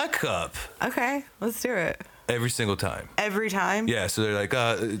pissed in my cup? Okay, let's do it. Every single time. Every time? Yeah, so they're like,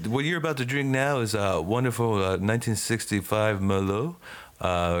 what you're about to drink now is a wonderful 1965 Merlot,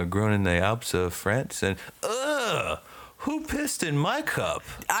 grown in the Alps of France. And, who pissed in my cup?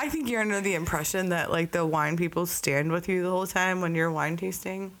 I think you're under the impression that, like, the wine people stand with you the whole time when you're wine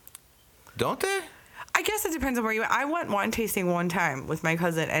tasting. Don't they? I guess it depends on where you went. I went wine tasting one time with my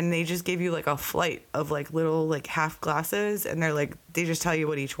cousin, and they just give you, like, a flight of, like, little, like, half glasses, and they're, like, they just tell you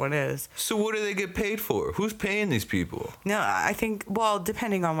what each one is. So what do they get paid for? Who's paying these people? No, I think, well,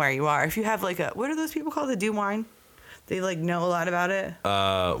 depending on where you are. If you have, like, what are those people called that do wine? They, like, know a lot about it?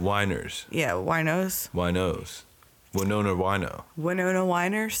 Winers. Yeah, winos. Winos. Winona Wino. Winona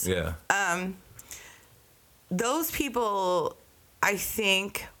Winers? Yeah. Those people, I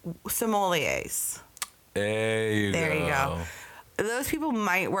think, sommeliers. There you go. Those people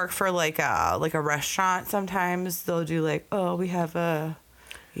might work for like a restaurant. Sometimes they'll do like, oh, we have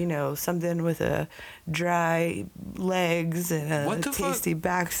something with a dry legs and a tasty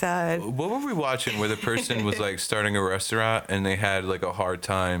backside. What were we watching where the person was like starting a restaurant and they had like a hard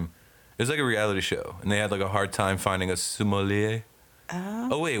time? It was like a reality show and they had like a hard time finding a sommelier.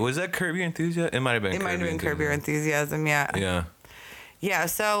 Oh wait, was that Curb Your Enthusiasm? It might have been. It might have been Curb Your Enthusiasm. Yeah. Yeah. Yeah.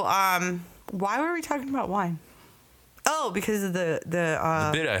 So why were we talking about wine? Oh, because of the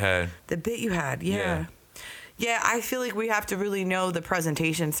bit I had. The bit you had, yeah. Yeah, I feel like we have to really know the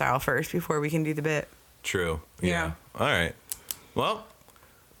presentation style first before we can do the bit. True. Yeah. All right. Well,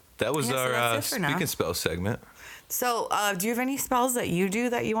 that was our Speak and Spell segment. So, do you have any spells that you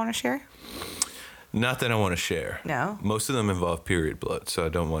do that you want to share? Not that I want to share. No? Most of them involve period blood, so I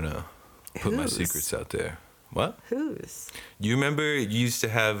don't want to put my secrets out there. What? Whose? You remember you used to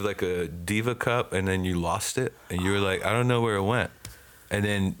have like a Diva cup and then you lost it? And you were like, I don't know where it went. And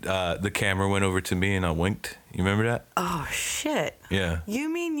then the camera went over to me and I winked. You remember that? Oh, shit. Yeah. You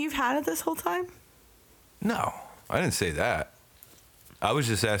mean you've had it this whole time? No, I didn't say that. I was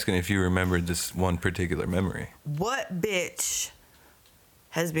just asking if you remembered this one particular memory. What bitch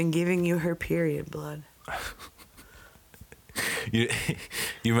has been giving you her period blood? You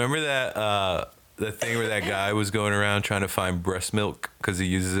remember that the thing where that guy was going around trying to find breast milk because he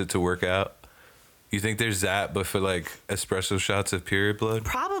uses it to work out? You think there's that, but for like espresso shots of period blood?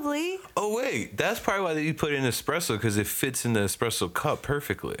 Probably. Oh, wait. That's probably why you put it in espresso, because it fits in the espresso cup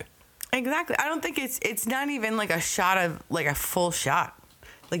perfectly. Exactly. I don't think it's not even like a shot of like a full shot.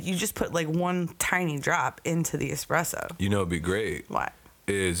 Like you just put like one tiny drop into the espresso. You know, it'd be great. What?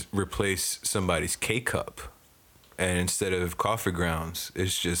 Is replace somebody's K-cup, and instead of coffee grounds,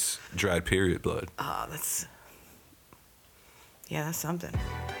 it's just dried period blood. Oh, that's something.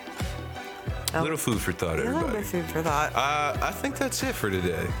 Little food for thought, everybody. A little bit food for thought. I think that's it for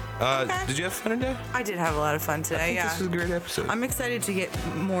today. Okay. Did you have fun today? I did have a lot of fun today. This was a great episode. I'm excited to get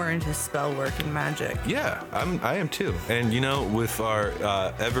more into spell work and magic. Yeah, I am too. And you know, with our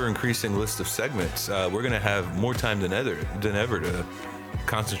ever increasing list of segments, we're gonna have more time than ever to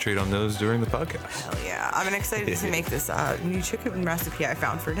concentrate on those during the podcast. Hell yeah! I'm excited to make this new chicken recipe I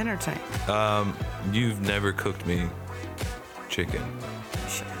found for dinner tonight. You've never cooked me chicken.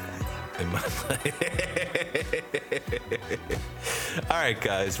 In my life. All right,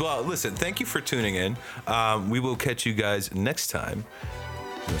 guys. Well, listen, thank you for tuning in. We will catch you guys next time.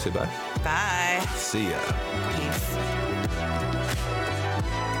 You want to say bye? Bye. See ya. Peace.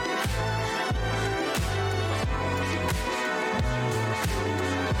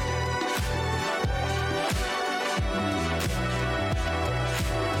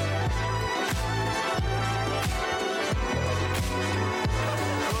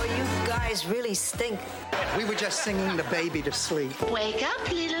 Really stink. We were just singing the baby to sleep. Wake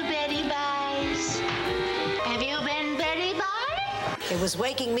up, little Betty Boys. Have you been Betty Boy? It was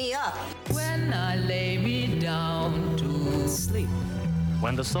waking me up. When I lay me down to sleep.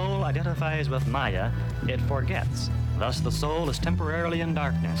 When the soul identifies with Maya, it forgets. Thus the soul is temporarily in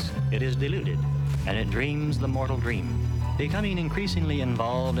darkness. It is deluded, and it dreams the mortal dream. Becoming increasingly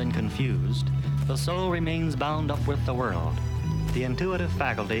involved and confused, the soul remains bound up with the world. The intuitive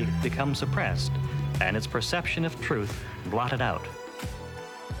faculty becomes suppressed, and its perception of truth blotted out.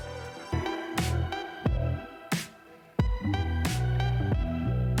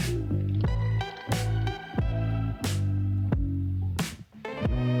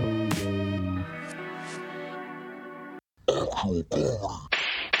 Oh,